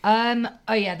weeks.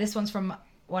 This one's from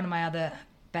one of my other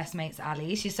best mates,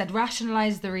 Ali. She said,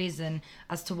 rationalize the reason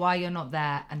as to why you're not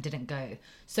there and didn't go.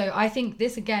 So I think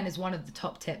this again is one of the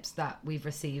top tips that we've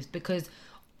received, because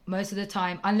most of the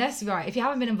time, unless if you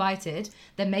haven't been invited,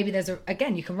 then maybe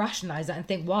you can rationalize that and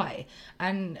think why.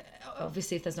 And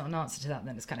obviously if there's not an answer to that,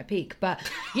 then it's kind of peak, but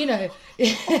not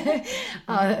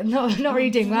really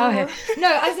doing well here.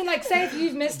 No, as in, like, say if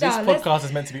you've missed out. This podcast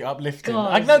is meant to be uplifting.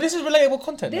 No, this is relatable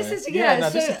content. This is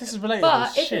relatable.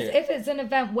 But if it's an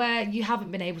event where you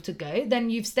haven't been able to go, then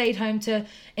you've stayed home to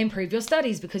improve your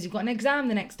studies because you've got an exam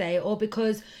the next day, or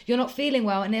because you're not feeling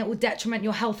well and it will detriment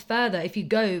your health further if you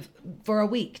go for a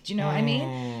week. Do you know what I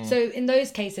mean? So in those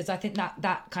cases, I think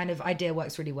that kind of idea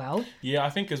works really well. Yeah, I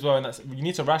think as well, and you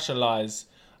need to rationalize.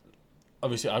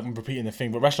 Obviously, I'm repeating the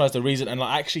thing, but rationalize the reason and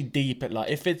like actually deep it. Like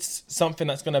if it's something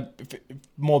that's gonna be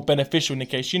more beneficial in the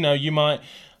case, you might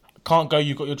can't go.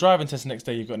 You've got your driving test the next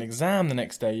day. You've got an exam the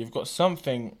next day. You've got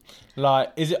something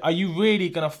like. Are you really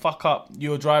gonna fuck up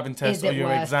your driving test or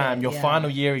your exam, your final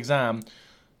year exam,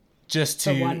 just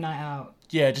to one night out?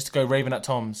 Yeah, just to go raving at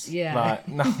Tom's. Yeah. Like,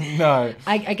 no.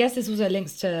 I guess this also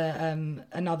links to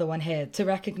another one here. To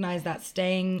recognise that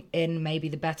staying in may be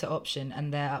the better option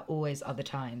and there are always other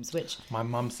times, which... My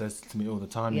mum says to me all the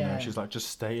time, she's like, just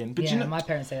stay in. But my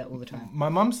parents say that all the time. My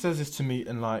mum says this to me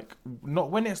and like, not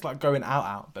when it's like going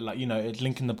out, but like, it's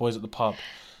linking the boys at the pub.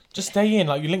 Just stay in.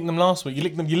 Like, you linked them last week. You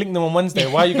linked them on Wednesday.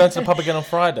 Why are you going to the pub again on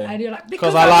Friday? And you're like,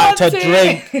 because I like to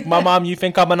drink. My mum, you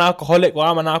think I'm an alcoholic?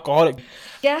 Well, I'm an alcoholic.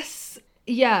 Yes.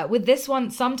 Yeah, with this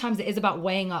one, sometimes it is about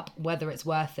weighing up whether it's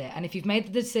worth it. And if you've made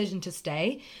the decision to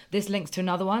stay, this links to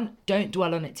another one. Don't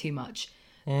dwell on it too much.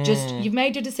 Just, you've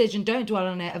made your decision, don't dwell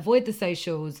on it, avoid the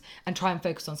socials, and try and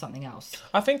focus on something else.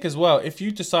 I think as well, if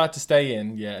you decide to stay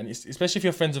in, and especially if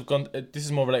your friends have gone, this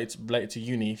is more related to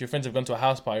uni, if your friends have gone to a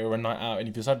house party or a night out and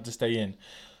you've decided to stay in,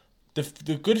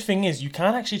 the good thing is you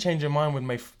can actually change your mind with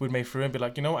May through and be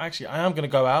like, you know what, actually, I am going to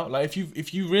go out. Like,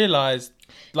 if you realise,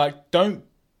 like,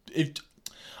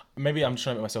 maybe I'm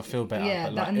trying to make myself feel better. Yeah,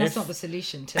 but and that's not the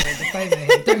solution to the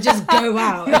FOMO. Don't just go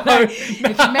out. Like,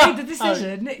 if you made the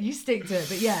decision, you stick to it.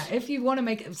 But yeah, if you want to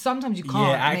make it, sometimes you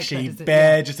can't. Yeah, actually,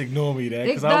 Bear, just ignore me there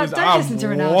because don't listen to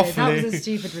Ronaldo. That was a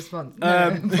stupid response.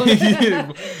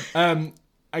 No.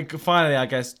 Finally, I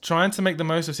guess trying to make the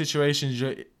most of situations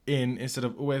you're in instead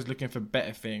of always looking for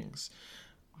better things.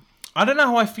 I don't know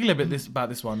how I feel about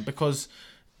this one because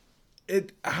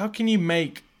how can you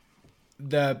make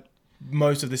the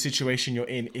most of the situation you're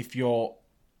in if you're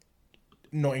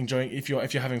not enjoying, if you're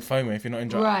having FOMO, if you're not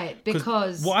enjoying, right?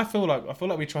 Because what I feel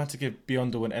like we try to give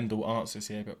beyond all and end all answers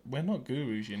here, but we're not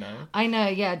gurus, you know. I know,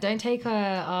 yeah. Don't take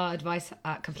our advice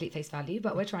at complete face value,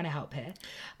 but we're trying to help here.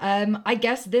 I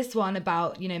guess this one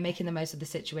about making the most of the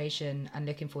situation and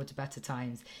looking forward to better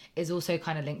times is also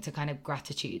kind of linked to kind of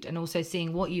gratitude and also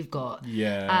seeing what you've got.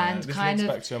 Yeah, and this kind links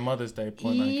of back to your Mother's Day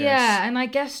point. I guess. Yeah, and I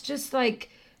guess just like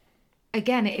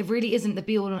again, it really isn't the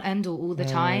be all and end all the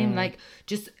time. Like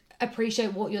just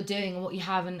appreciate what you're doing and what you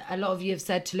have, and a lot of you have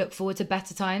said to look forward to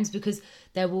better times because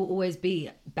there will always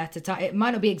be better time. It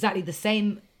might not be exactly the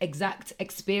same exact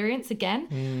experience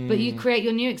again, but you create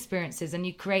your new experiences and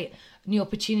you create new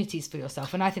opportunities for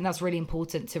yourself, and I think that's really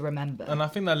important to remember. And I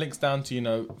think that links down to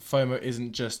FOMO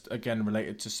isn't just again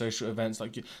related to social events.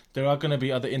 Like there are going to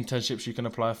be other internships you can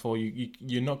apply for.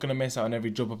 You're not going to miss out on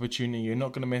every job opportunity. You're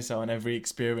not going to miss out on every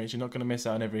experience. You're not going to miss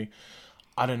out on every,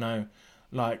 I don't know,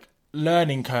 like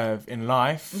learning curve in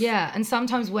life. Yeah, and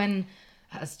sometimes when,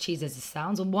 as cheesy as it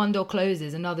sounds, when one door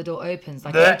closes, another door opens.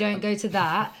 Like if you don't go to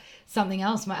that, something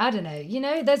else might, I don't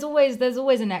know. There's always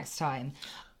a next time.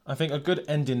 I think a good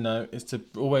ending note is to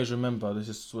always remember, this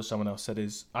is what someone else said,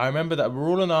 is I remember that we're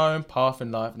all on our own path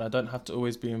in life and I don't have to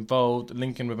always be involved,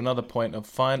 linking with another point of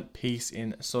find peace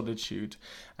in solitude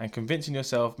and convincing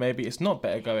yourself maybe it's not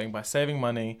better going by saving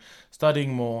money,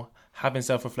 studying more, having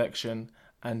self-reflection,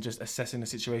 and just assessing the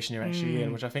situation you're actually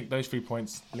in, which I think those 3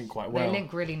 points link quite well. They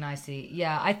link really nicely.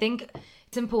 Yeah, I think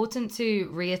it's important to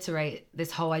reiterate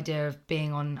this whole idea of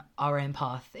being on our own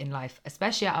path in life,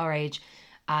 especially at our age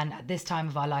and at this time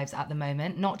of our lives at the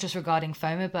moment, not just regarding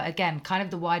FOMO, but again, kind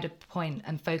of the wider point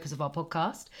and focus of our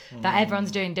podcast, that everyone's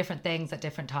doing different things at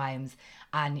different times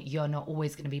and you're not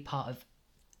always going to be part of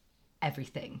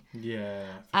everything. Yeah,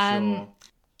 for sure.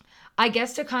 I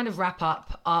guess to kind of wrap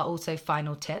up are also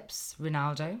final tips,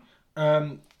 Ronaldo.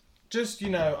 I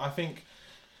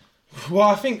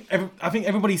think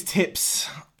everybody's tips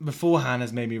beforehand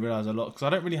has made me realise a lot because I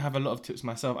don't really have a lot of tips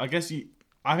myself. I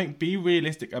think be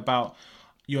realistic about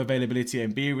your availability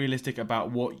and be realistic about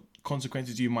what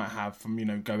consequences you might have from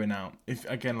going out. If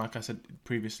again, like I said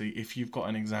previously, if you've got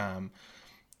an exam,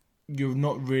 you're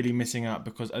not really missing out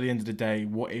because at the end of the day,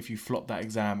 what if you flop that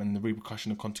exam and the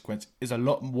repercussion of consequence is a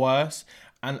lot worse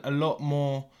and a lot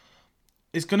more.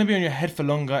 It's going to be on your head for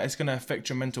longer. It's going to affect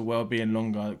your mental well-being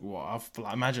longer.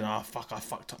 Imagine, I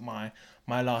fucked up my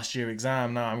last year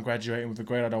exam. Now I'm graduating with a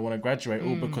grade I don't want to graduate,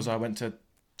 all because I went to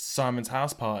Simon's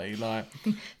house party. Like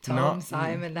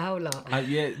Simon, the whole lot.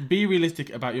 Be realistic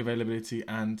about your availability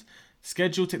and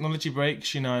schedule technology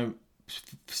breaks.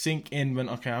 Sink in when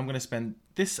I'm going to spend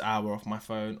this hour off my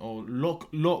phone, or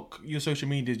lock your social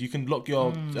medias. You can lock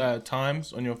your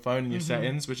times on your phone and your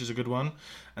settings, which is a good one,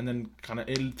 and then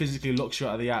it physically locks you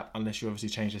out of the app unless you obviously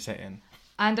change the setting.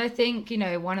 And I think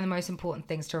one of the most important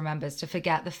things to remember is to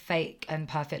forget the fake and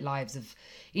perfect lives of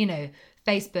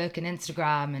Facebook and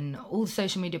Instagram and all the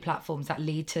social media platforms that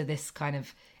lead to this kind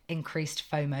of increased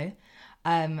FOMO.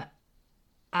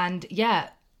 And yeah,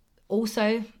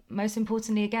 also, most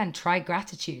importantly, again, try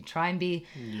gratitude. Try and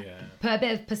put a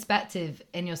bit of perspective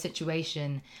in your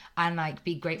situation and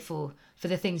be grateful for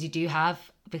the things you do have,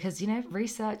 because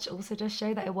research also does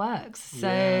show that it works.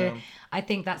 So I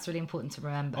think that's really important to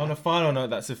remember. On a final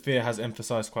note that Sophia has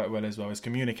emphasised quite well as well is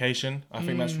communication. I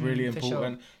think that's really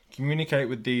important. Sure. Communicate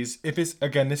with these. If it's,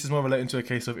 again, this is more relating to a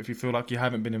case of if you feel like you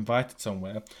haven't been invited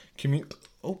somewhere,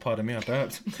 pardon me, I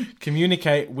burped.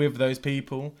 Communicate with those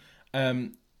people.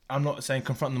 I'm not saying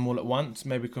confront them all at once.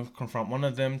 Maybe confront one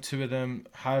of them, two of them,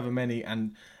 however many,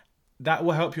 and that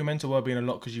will help your mental well-being a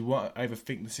lot because you won't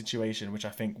overthink the situation, which I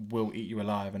think will eat you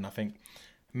alive. And I think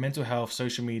mental health,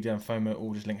 social media, and FOMO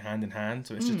all just link hand in hand.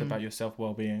 So it's just about your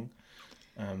self-well-being.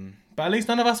 But at least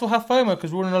none of us will have FOMO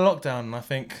because we're all in a lockdown, and I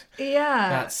think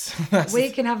that's we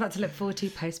can have that to look forward to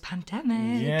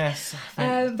post-pandemic. Yes.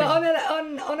 But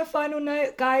on a final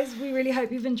note, guys, we really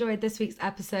hope you've enjoyed this week's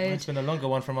episode. It's been a longer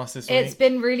one from us this week. It's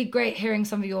been really great hearing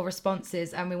some of your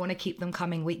responses, and we want to keep them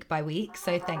coming week by week,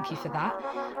 so thank you for that.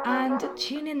 And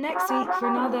tune in next week for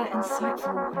another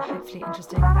insightful and hopefully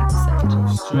interesting episode.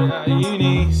 Straight out of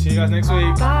uni. See you guys next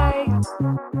week.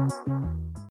 Bye.